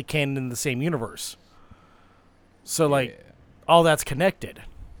obviously canon in the same universe. So like, Yeah. all that's connected.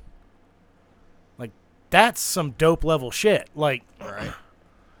 Like, that's some dope level shit. Like, Right.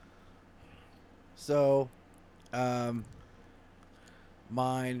 So,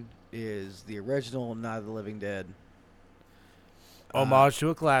 mine is the original Night of the Living Dead. homage to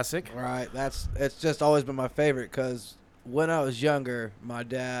a classic. Right. It's just always been my favorite because when I was younger, my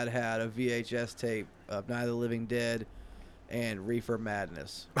dad had a VHS tape of Night of the Living Dead and Reefer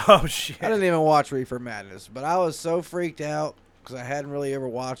Madness. Oh shit. I didn't even watch Reefer Madness, but I was so freaked out because I hadn't really ever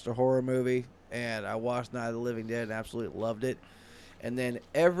watched a horror movie, and I watched Night of the Living Dead and absolutely loved it. And then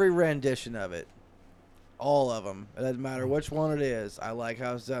every rendition of it, all of them, it doesn't matter which one it is, I like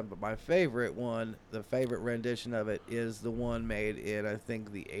how it's done. But my favorite one, the favorite rendition of it, is the one made in, I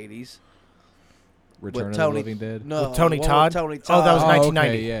think, the 80s. Return With of Tony- the Living Dead. No, With Tony the one Todd? Tony Oh, that was Todd.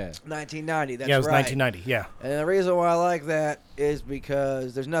 1990. Okay, yeah. 1990. That's Yeah, it was right. 1990. Yeah. And the reason why I like that is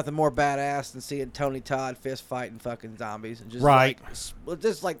because there's nothing more badass than seeing Tony Todd fist fighting fucking zombies and just Right.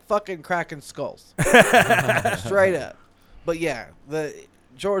 just like fucking cracking skulls, straight up. But yeah, the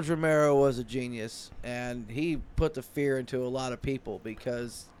George Romero was a genius, and he put the fear into a lot of people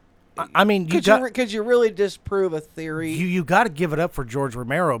because I mean, could you really disprove a theory? you got to give it up for George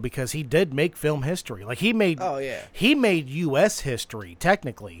Romero because he did make film history. Like he made he made U.S. history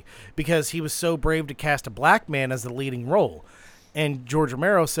technically because he was so brave to cast a black man as the leading role. And George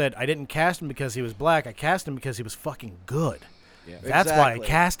Romero said, "I didn't cast him because he was black. I cast him because he was fucking good. Yeah. That's why I Exactly.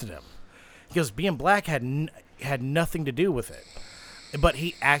 casted him because being black had nothing to do with it." But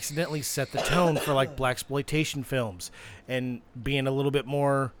he accidentally set the tone for like blaxploitation films and being a little bit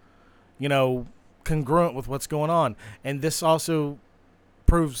more, congruent with what's going on. And this also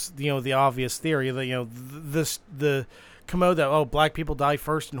proves, the obvious theory that, the commode that, black people die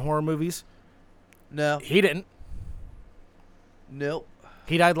first in horror movies. No, He didn't. nope.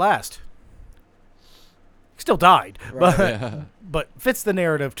 He died last. Still died, Right. but fits the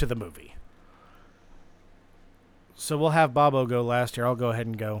narrative to the movie. So we'll have Bobo go last here. I'll go ahead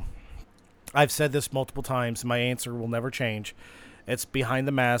and go. I've said this multiple times. My answer will never change. It's Behind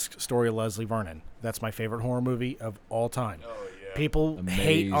the Mask, story of Leslie Vernon. That's my favorite horror movie of all time. Oh yeah. People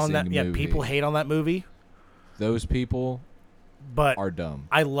hate on that. Amazing Yeah, movie. people hate on that movie. Those people But are dumb.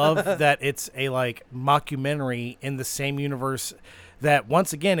 I love that it's a like mockumentary in the same universe that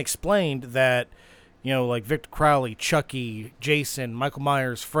once again explained that, you know, like Victor Crowley, Chucky, Jason, Michael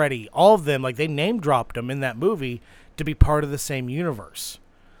Myers, Freddy, all of them, like they name dropped them in that movie to be part of the same universe.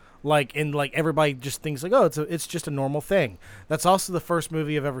 Like, and like everybody just thinks like, oh, it's just a normal thing. That's also the first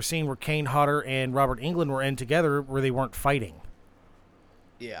movie I've ever seen where Kane Hodder and Robert Englund were in together where they weren't fighting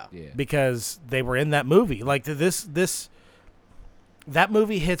Yeah. Yeah. because they were in that movie. Like that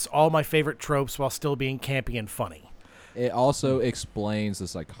movie hits all my favorite tropes while still being campy and funny. It also explains the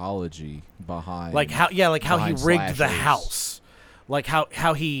psychology behind Like how he behind rigged the slashers. house. Like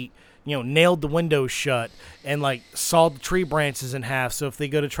how he, you know, nailed the windows shut and like sawed the tree branches in half so if they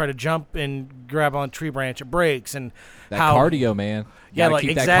go to try to jump and grab on a tree branch it breaks, and that how cardio, man. yeah, Gotta like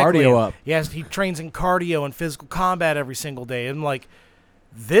keep exactly. that cardio up. Yes, he trains in cardio and physical combat every single day. And like,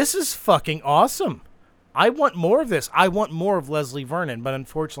 this is fucking awesome. I want more of this. I want more of Leslie Vernon, but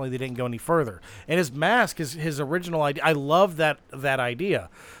unfortunately they didn't go any further. And his mask is his original idea. I love that idea.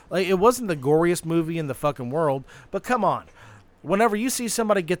 Like, it wasn't the goriest movie in the fucking world, but come on. Whenever you see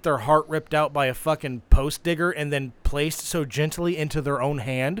somebody get their heart ripped out by a fucking post digger and then placed so gently into their own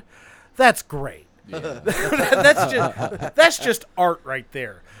hand, that's great. that's just art right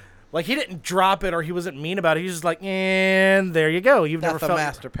there. Like, he didn't drop it or he wasn't mean about it. He was just like, and there you go. You've That's never a felt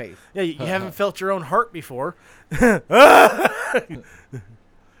masterpiece. Yeah, you haven't felt your own heart before. Because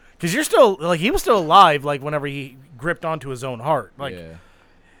you're still, like, he was still alive, like, whenever he gripped onto his own heart. Like, yeah.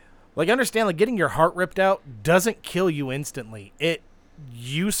 like, understand, like, getting your heart ripped out doesn't kill you instantly.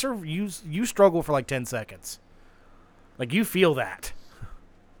 You struggle for, like, 10 seconds. Like, you feel that.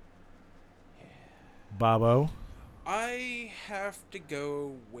 Bobo? I have to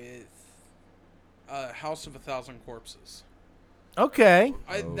go with House of a Thousand Corpses. Okay.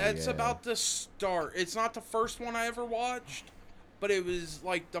 That's yeah. about the start. It's not the first one I ever watched, but it was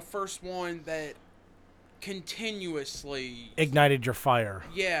like the first one that continuously... Ignited your fire.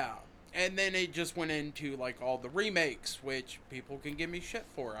 Yeah. And then it just went into like all the remakes, which people can give me shit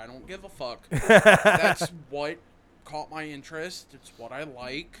for. I don't give a fuck. That's what caught my interest. It's what I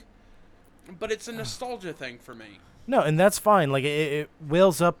like. But it's a nostalgia thing for me. No, and that's fine. Like, it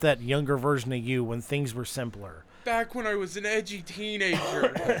wheels up that younger version of you when things were simpler. Back when I was an edgy teenager.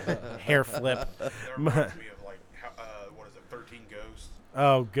 Hair flip. That reminds me of like what is it, 13 Ghosts?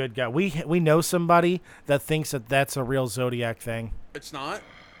 Oh, good God. We know somebody that thinks that that's a real Zodiac thing. It's not.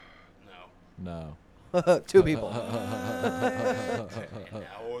 No. No. 2 people. Now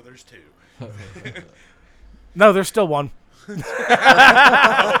there's 2. No, there's still one. This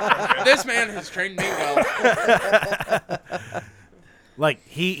man has trained me well. Like,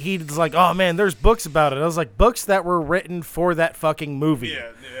 he's like, oh, man, there's books about it. I was like, books that were written for that fucking movie. Yeah.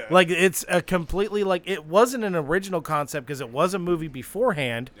 Like, it's a completely, like, it wasn't an original concept because it was a movie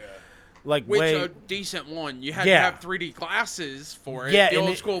beforehand. Yeah. Like, Which way... a decent one. You had Yeah. to have 3D glasses for it. Yeah, the and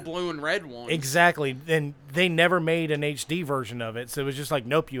old it- school blue and red one. Exactly. And they never made an HD version of it. So it was just like,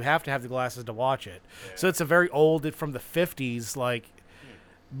 nope, you have to have the glasses to watch it. Yeah. So it's a very old, from the 50s, like,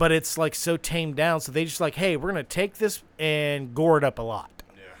 but it's like so tamed down. So they just like, hey, we're going to take this and gore it up a lot.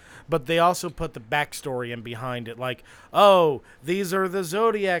 Yeah. But they also put the backstory in behind it. Like, oh, these are the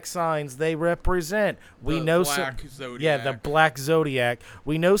Zodiac signs they represent. We The know Black Yeah, Zodiac. the Black Zodiac.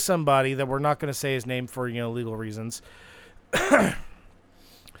 We know somebody that we're not going to say his name for, legal reasons.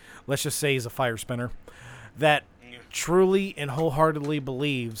 Let's just say he's a fire spinner that truly and wholeheartedly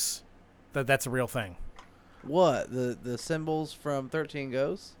believes that that's a real thing. What? The symbols from 13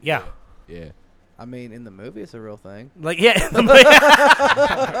 Ghosts? Yeah. Yeah. I mean, in the movie, it's a real thing. Like, yeah.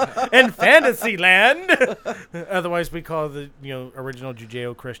 In Fantasyland. Otherwise, we call it the, original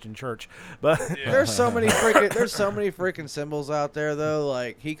Judeo-Christian church. But Yeah. There's so many freaking symbols out there though.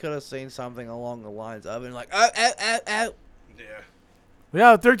 Like he could have seen something along the lines of it, like oh. Yeah.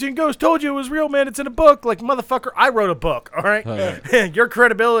 yeah, 13 Ghosts told you it was real, man. It's in a book. Like, motherfucker, I wrote a book, all right? Your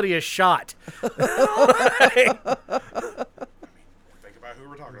credibility is shot. Think about who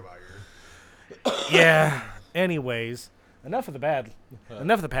we're talking about here. Yeah. Anyways, enough of the bad.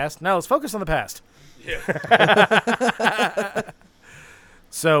 Enough of the past. Now let's focus on the past. Yeah.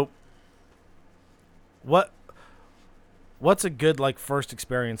 So, what's a good, like, first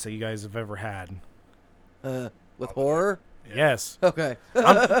experience that you guys have ever had? With horror. Yes. Okay.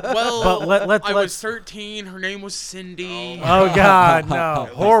 Well, But let's I was 13. Her name was Cindy. Oh God, no!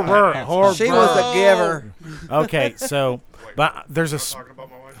 Horror. She was the giver. Okay, so Wait, but there's I'm a not s- talking about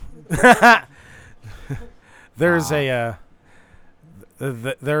my wife. there's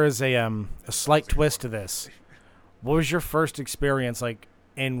there is a slight twist to this. What was your first experience like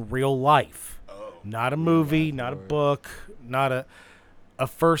in real life? Oh, Not a movie, life not a or- book, not a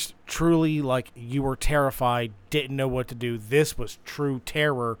first truly like you were terrified, didn't know what to do. This was true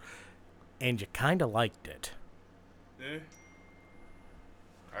terror, and you kind of liked it. eh.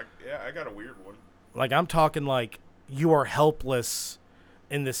 I got a weird one. Like I'm talking like you are helpless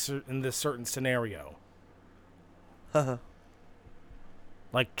in this certain scenario.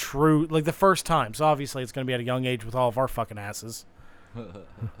 Like true, like the first time. So obviously it's going to be at a young age with all of our fucking asses.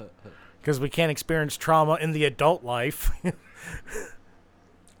 Because we can't experience trauma in the adult life.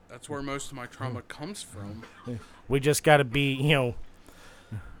 That's where most of my trauma comes from. We just got to be, Well,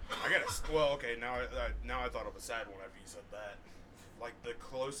 okay. Now I thought of a sad one after you said that. Like the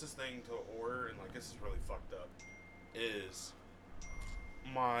closest thing to horror, and like this is really fucked up, is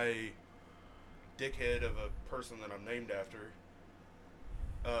my dickhead of a person that I'm named after.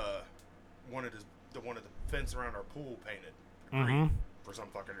 Wanted the fence around our pool painted green for some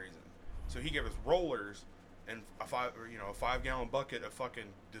fucking reason. So he gave us rollers and a 5-gallon bucket of fucking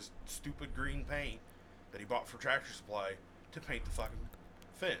this stupid green paint that he bought for Tractor Supply to paint the fucking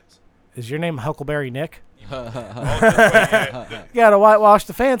fence. is your name Huckleberry Nick? Oh, yeah, You got to whitewash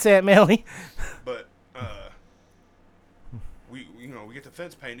the fence, Aunt Millie. but we get the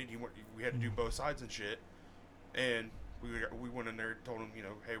fence painted. We had to do both sides and shit, and we went in there and told him,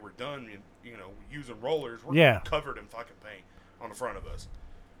 hey, we're done. Using rollers. We're covered in fucking paint on the front of us.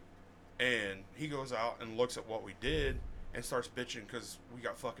 And he goes out and looks at what we did and starts bitching because we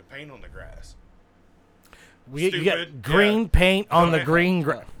got fucking paint on the grass. You got Stupid, green yeah. paint on the And green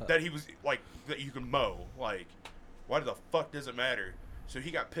that he was like that you can mow. Like, why the fuck does it matter? So he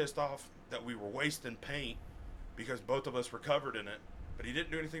got pissed off that we were wasting paint because both of us were covered in it. But he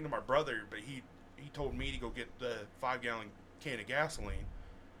didn't do anything to my brother. But he told me to go get the 5-gallon can of gasoline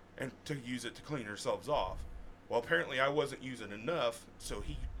and to use it to clean ourselves off. Well, apparently I wasn't using enough, so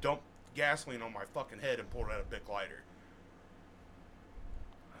he dumped gasoline on my fucking head and pulled out a Bic lighter.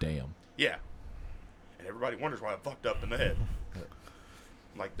 Damn. Yeah. And everybody wonders why I fucked up in the head.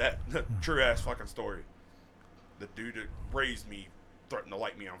 Like that. True ass fucking story. The dude that raised me threatened to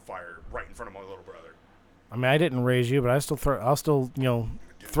light me on fire right in front of my little brother. I mean, I didn't raise you, but I'll still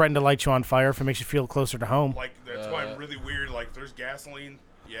threaten to light you on fire if it makes you feel closer to home. Like, that's why I'm really weird. Like, if there's gasoline,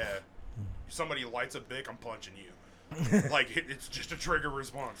 yeah. If somebody lights a Bic, I'm punching you. Like, it's just a trigger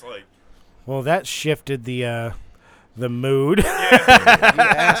response. Like, Well, that shifted the mood.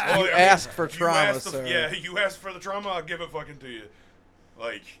 yeah. You ask for trauma, asked sir. Yeah, you ask for the trauma, I'll give it fucking to you.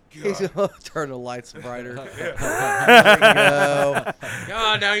 Like, He's God. gonna turn the lights brighter. Yeah. There you go.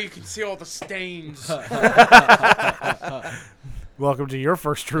 God, now you can see all the stains. Welcome to your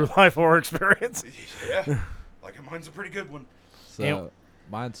first true life horror experience. Yeah. Like, mine's a pretty good one. So Yep.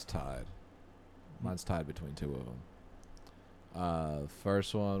 mine's tied. Mine's tied between two of them.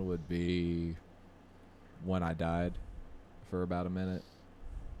 First one would be when I died for about a minute.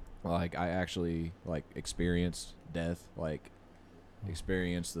 Like I actually experienced death,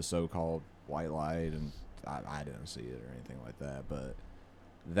 experienced the so-called white light, and I didn't see it or anything like that, but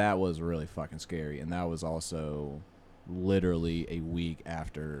that was really fucking scary, and that was also literally a week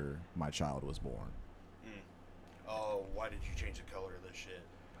after my child was born. Oh, why did you change the color of this shit?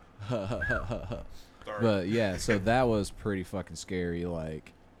 Sorry. But yeah, so that was pretty fucking scary.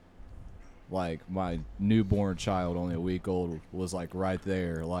 Like my newborn child, only a week old, was right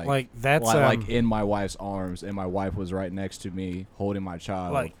there, That's in my wife's arms, and my wife was right next to me holding my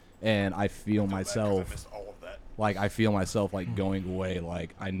child, and I feel I myself, missed all of that. I feel myself going away,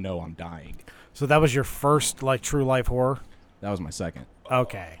 I know I'm dying. So that was your first true life horror. That was my second.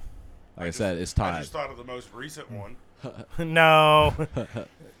 Okay. Like I said, it's I tied. just thought of the most recent one. No, because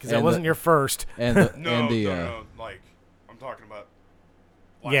that And wasn't your first. And the, No, and the no. Like, I'm talking about.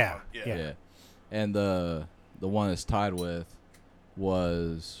 Yeah, Yeah. yeah. And the one it's tied with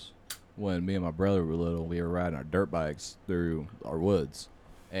was when me and my brother were little. We were riding our dirt bikes through our woods,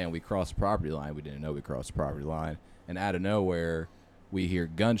 and we crossed the property line. We didn't know we crossed the property line, and out of nowhere, we hear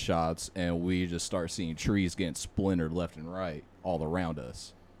gunshots, and we just start seeing trees getting splintered left and right all around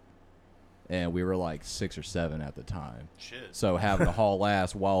us. And we were 6 or 7 at the time, Shit. so having to haul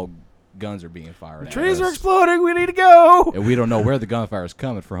ass while guns are being fired. at Trees are us. exploding. We need to go. And we don't know where the gunfire is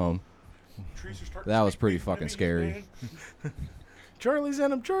coming from. Trees are starting That to was speak pretty big fucking names, scary. man. Charlie's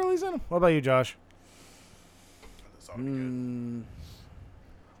in him. Charlie's in him. What about you, Josh? That's all good.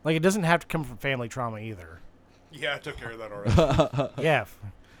 It doesn't have to come from family trauma either. Yeah, I took care of that already. Yeah.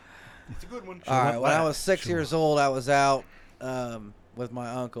 It's a good one. All right, when I laugh. was 6 She years old, I was out with my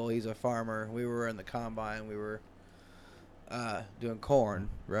uncle. He's a farmer. We were in the combine. We were doing corn,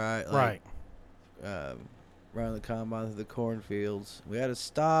 right? Right. Running the combine through the cornfields. We had to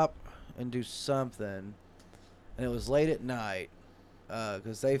stop and do something, and it was late at night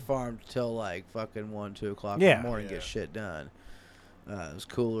because they farmed till like fucking 1, 2 o'clock in Yeah. the morning to Yeah. get shit done. It was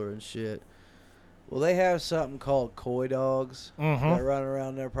cooler and shit. Well, they have something called coy dogs Mm-hmm. that run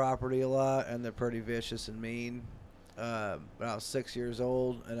around their property a lot, and they're pretty vicious and mean. When I was 6 years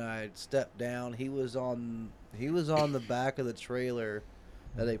old, and I stepped down, he was on the back of the trailer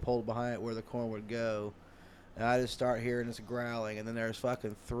that they pulled behind it where the corn would go. And I just start hearing this growling, and then there's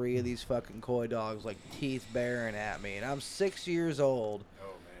fucking 3 of these fucking coy dogs, like teeth baring at me, and I'm 6 years old.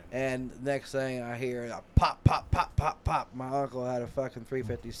 Oh man. And next thing I hear, a pop, pop, pop, pop, pop. My uncle had a fucking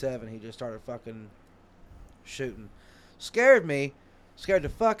 357. He just started fucking shooting. Scared me. Scared the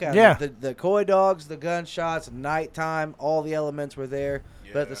fuck out Yeah. of me. The coy dogs, the gunshots, nighttime, all the elements were there.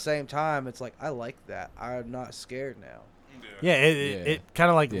 But at the Yeah. same time, it's like, I like that. I'm not scared now. Yeah, it kind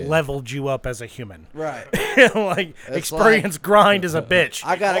of like Yeah. leveled you up as a human. Right. Like It's experience grind as a bitch.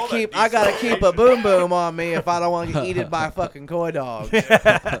 I gotta All that keep a boom boom on me if I don't want to get eaten by a fucking coy dog.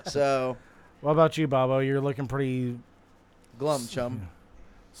 So, What about you, Bobo? You're looking pretty glum chum.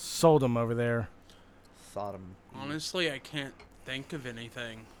 sold 'em over there. Sodom. Honestly, I can't think of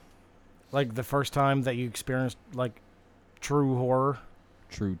anything. Like the first time that you experienced like true horror.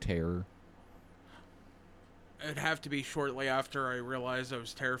 True terror. It'd have to be shortly after I realized I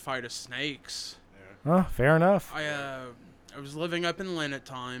was terrified of snakes. Huh? Fair enough. I was living up in Lynn at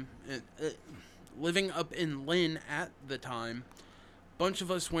the time. Bunch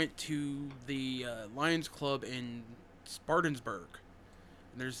of us went to the Lions Club in Spartansburg.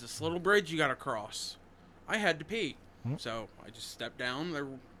 And there's this little bridge you gotta cross. I had to pee, so I just stepped down. There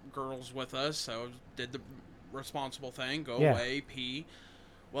were girls with us, so I did the responsible thing: go Yeah. away, pee.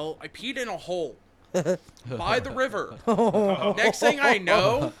 Well, I peed in a hole by the river. Next thing I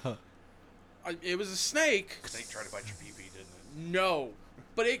know, it was a snake. Snake tried to bite your pee-pee, didn't it? No,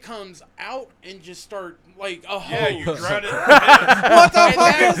 but it comes out and just start like a Yeah, hose. you tried it. What the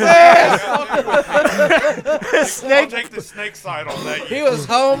fuck is this? I'll take the snake side on that. He was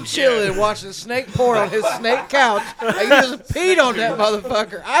home chilling, watching a snake pour on his snake couch, and you just peed on that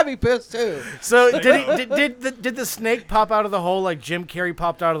motherfucker. I'd be pissed too. So did the snake pop out of the hole like Jim Carrey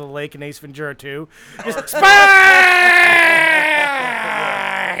popped out of the lake in Ace Ventura 2? Just spike!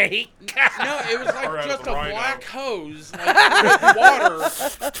 No, it was like Or out of just the a rhino. black hose, like with water,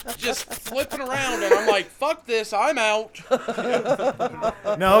 just flipping around, and I'm like, "Fuck this, I'm out."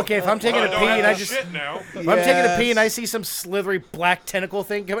 No, okay. If I'm taking a don't pee have and I to just shit now. if I'm taking a pee and I see some slithery black tentacle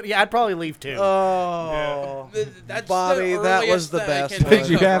thing coming, yeah, I'd probably leave too. Oh, That's Bobby, the that was earliest the thing I best can one. think Did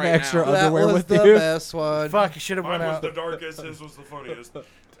you of have right extra now. that underwear was with the you? best one. Fuck, you should have Mine went was out. the darkest. His was the funniest.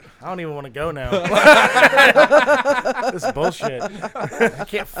 I don't even want to go now. This is bullshit. I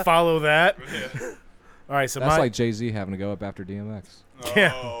can't follow that. Yeah. All right, so That's my like Jay-Z having to go up after DMX.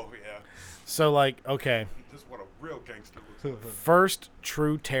 Yeah. Oh, yeah. so like okay, This is what a real gangster looks like. first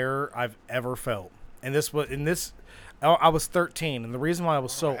true terror I've ever felt, and this was in this. I was 13, and the reason why I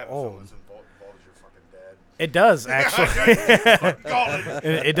was so Have a old. fellas involved your fucking dad. It does actually.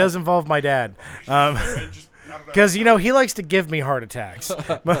 It does involve my dad, because you know he likes to give me heart attacks.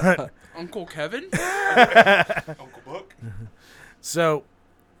 But Uncle Kevin? Uncle Buck. so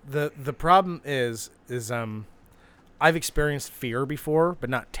the problem is I've experienced fear before, but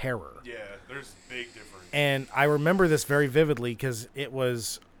not terror. Yeah, there's a big difference. And I remember this very vividly because it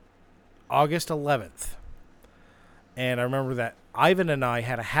was August 11th. And I remember that Ivan and I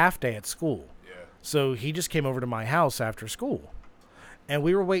had a half day at school. Yeah. So he just came over to my house after school. And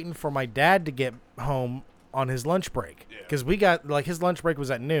we were waiting for my dad to get home on his lunch break. Yeah. Because we got, like, his lunch break was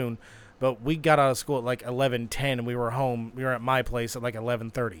at noon, but we got out of school at like 11:10 and we were home. We were at my place at like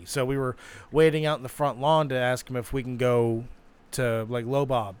 11:30. So we were waiting out in the front lawn to ask him if we can go to like Low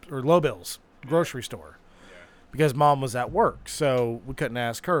Bill's grocery store. Because mom was at work, so we couldn't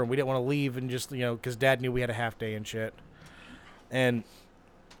ask her, and we didn't want to leave and just, because dad knew we had a half day and shit. And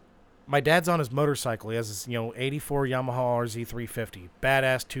my dad's on his motorcycle. He has this, 84 Yamaha RZ350,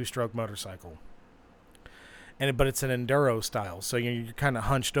 badass two-stroke motorcycle. But it's an enduro style, so you're kind of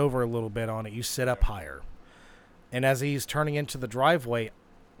hunched over a little bit on it. You sit up higher. And as he's turning into the driveway,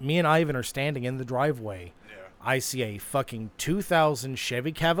 me and Ivan are standing in the driveway. Yeah. I see a fucking 2000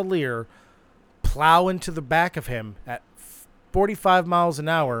 Chevy Cavalier plow into the back of him at 45 miles an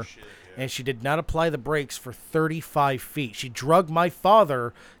hour, Shit, yeah. and she did not apply the brakes for 35 feet. She drugged my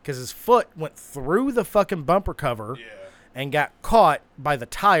father because his foot went through the fucking bumper cover Yeah. and got caught by the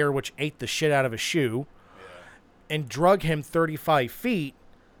tire, which ate the shit out of his shoe, and drug him 35 feet,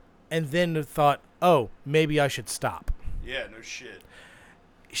 and then thought, oh, maybe I should stop. Yeah, no shit.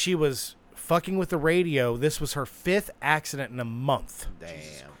 She was fucking with the radio. This was her 5th accident in a month.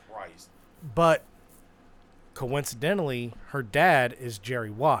 Jesus Christ. But coincidentally, her dad is Jerry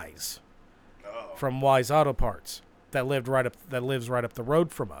Wise from Wise Auto Parts that lives right up the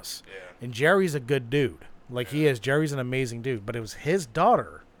road from us. Yeah. And Jerry's a good dude. Like he is. Jerry's an amazing dude. But it was his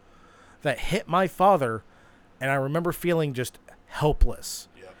daughter that hit my father, and I remember feeling just helpless.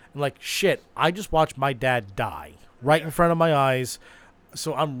 Yep. And like, shit, I just watched my dad die right in front of my eyes.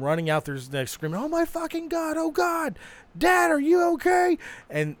 So I'm running out there screaming, oh my fucking God, oh God, Dad, are you okay?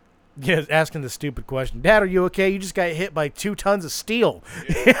 And asking the stupid question, Dad, are you okay? You just got hit by 2 tons of steel,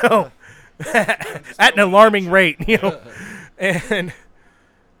 you know, at an alarming rate, you know. And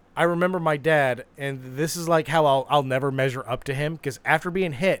I remember my dad, and this is like how I'll never measure up to him, because after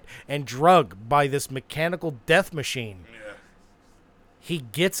being hit and drugged by this mechanical death machine, he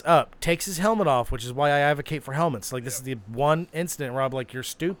gets up, takes his helmet off, which is why I advocate for helmets. Like, this is the one incident where I'm like, you're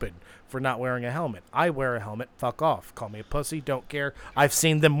stupid for not wearing a helmet. I wear a helmet. Fuck off. Call me a pussy. Don't care. I've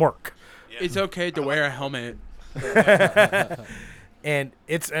seen them work. It's okay to wear a helmet. And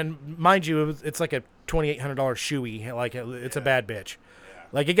mind you, it's like a $2,800 shoey. Like, it's a bad bitch.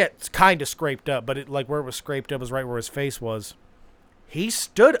 Like, it gets kind of scraped up, but like where it was scraped up was right where his face was. He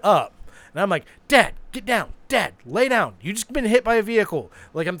stood up. And I'm like, Dad, get down. Dad, lay down. You just been hit by a vehicle.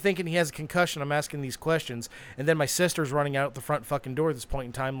 Like, I'm thinking he has a concussion. I'm asking these questions. And then my sister's running out the front fucking door at this point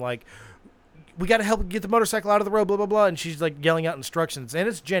in time, like, we got to help get the motorcycle out of the road, blah, blah, blah. And she's, like, yelling out instructions. And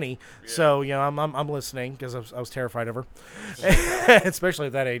it's Jenny. Yeah. So, you know, I'm listening because I was terrified of her. Especially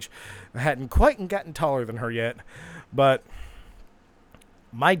at that age. I hadn't quite gotten taller than her yet. But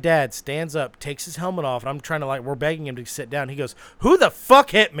my dad stands up, takes his helmet off, and I'm trying to, like, we're begging him to sit down. He goes, who the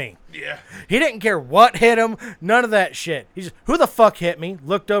fuck hit me? Yeah. He didn't care what hit him, none of that shit. He just, who the fuck hit me?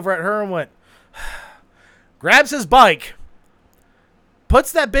 Looked over at her and went, grabs his bike,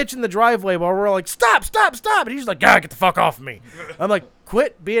 puts that bitch in the driveway while we're like, stop, stop, stop. And he's like, God, get the fuck off of me. I'm like,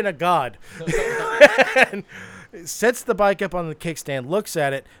 quit being a god. And sets the bike up on the kickstand, looks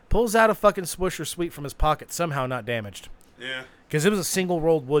at it, pulls out a fucking Swisher Sweet from his pocket, somehow not damaged. Yeah. Because it was a single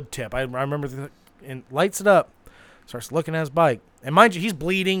rolled wood tip. I remember, and lights it up, starts looking at his bike. And mind you, he's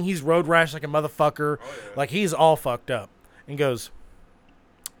bleeding. He's road rash like a motherfucker. Oh, yeah. Like, he's all fucked up. And goes,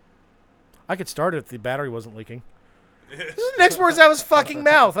 I could start it if the battery wasn't leaking. The next words out of his fucking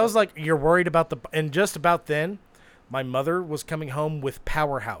mouth. I was like, you're worried about the... And just about then, my mother was coming home with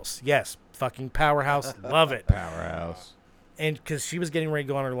Powerhouse. Yes, fucking Powerhouse. Love it. Powerhouse. And because she was getting ready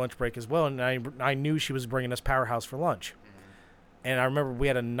to go on her lunch break as well. And I knew she was bringing us Powerhouse for lunch. And I remember we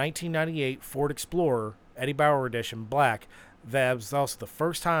had a 1998 Ford Explorer, Eddie Bauer edition, black. That was also the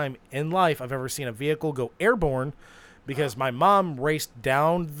first time in life I've ever seen a vehicle go airborne, because my mom raced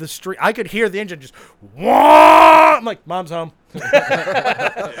down the street. I could hear the engine just, wah! I'm like, Mom's home.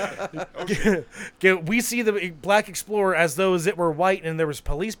 We see the black Explorer as though it were white and there was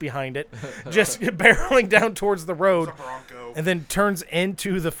police behind it, just barreling down towards the road. It's a Bronco. And then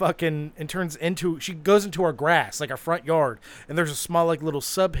she goes into our grass, like our front yard, and there's a small, like, little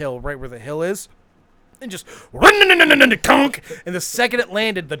sub hill right where the hill is, and just conk. And the second it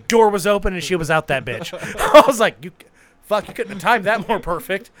landed, the door was open and she was out that bitch. I was like, you couldn't have timed that more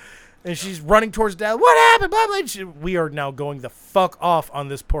perfect. And she's running towards Dad. What happened? Blah, blah. We are now going the fuck off on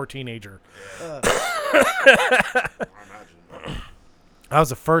this poor teenager. I imagine. That was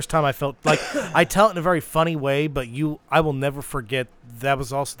the first time I felt like, I tell it in a very funny way, but I will never forget. That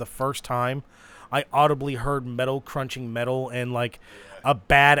was also the first time I audibly heard metal crunching metal and, like, a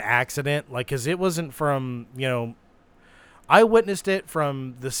bad accident. Like, because it wasn't from, you know, I witnessed it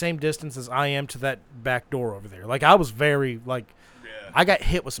from the same distance as I am to that back door over there. Like, I was very, like, I got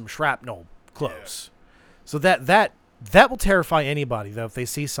hit with some shrapnel close. Yeah. So that will terrify anybody, though, if they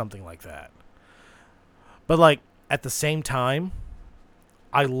see something like that. But, like, at the same time,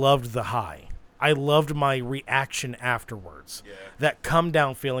 I loved the high. I loved my reaction afterwards. Yeah. That come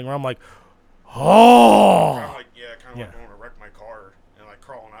down feeling where I'm like, oh. Kind of like going to wreck my car and, like,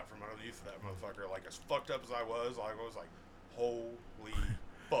 crawling out from underneath that motherfucker. Like, as fucked up as I was like, holy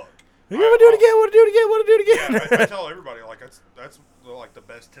fuck. You want to do it again? Want to do it again? Want to do it again? Yeah, I tell everybody, like, that's like the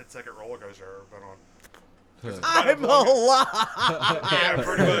best 10-second roller coaster I've ever been on. I'm alive. Yeah,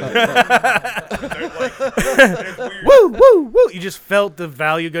 pretty much. Woo, woo, woo. You just felt the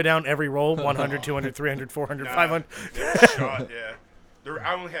value go down every roll. 100, 200, 300, 400, 500. Shot, yeah.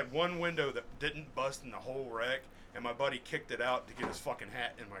 I only had one window that didn't bust in the whole wreck, and my buddy kicked it out to get his fucking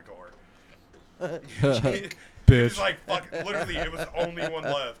hat in my car. He was like, fuck, literally, it was the only one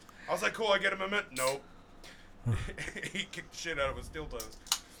left. I was like, cool, I get him a mint. Nope. He kicked the shit out of his steel toes.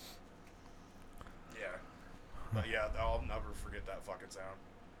 Yeah. But yeah, I'll never forget that fucking sound.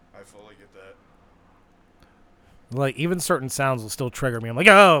 I fully get that. Like, even certain sounds will still trigger me. I'm like,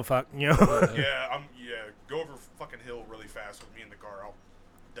 oh, fuck, you know? Yeah, go over fucking hill really fast with me in the car. I'll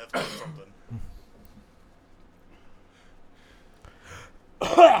definitely something.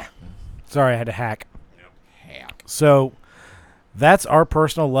 Sorry, I had to hack. Yep. So that's our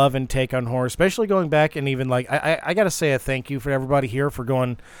personal love and take on horror, especially going back and even like I got to say a thank you for everybody here for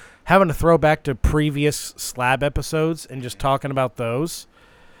having to throw back to previous Slab episodes and just talking about those.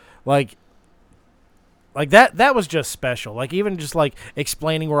 Like that was just special. Like even just like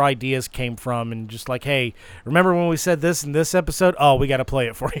explaining where ideas came from and just like, hey, remember when we said this in this episode? Oh, we got to play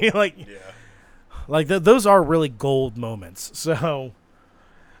it for you. Those are really gold moments. So,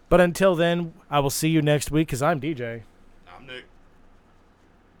 but until then, I will see you next week because I'm DJ. I'm Nick.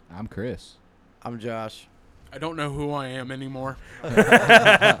 I'm Chris. I'm Josh. I don't know who I am anymore.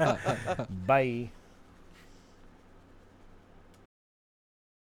 Bye.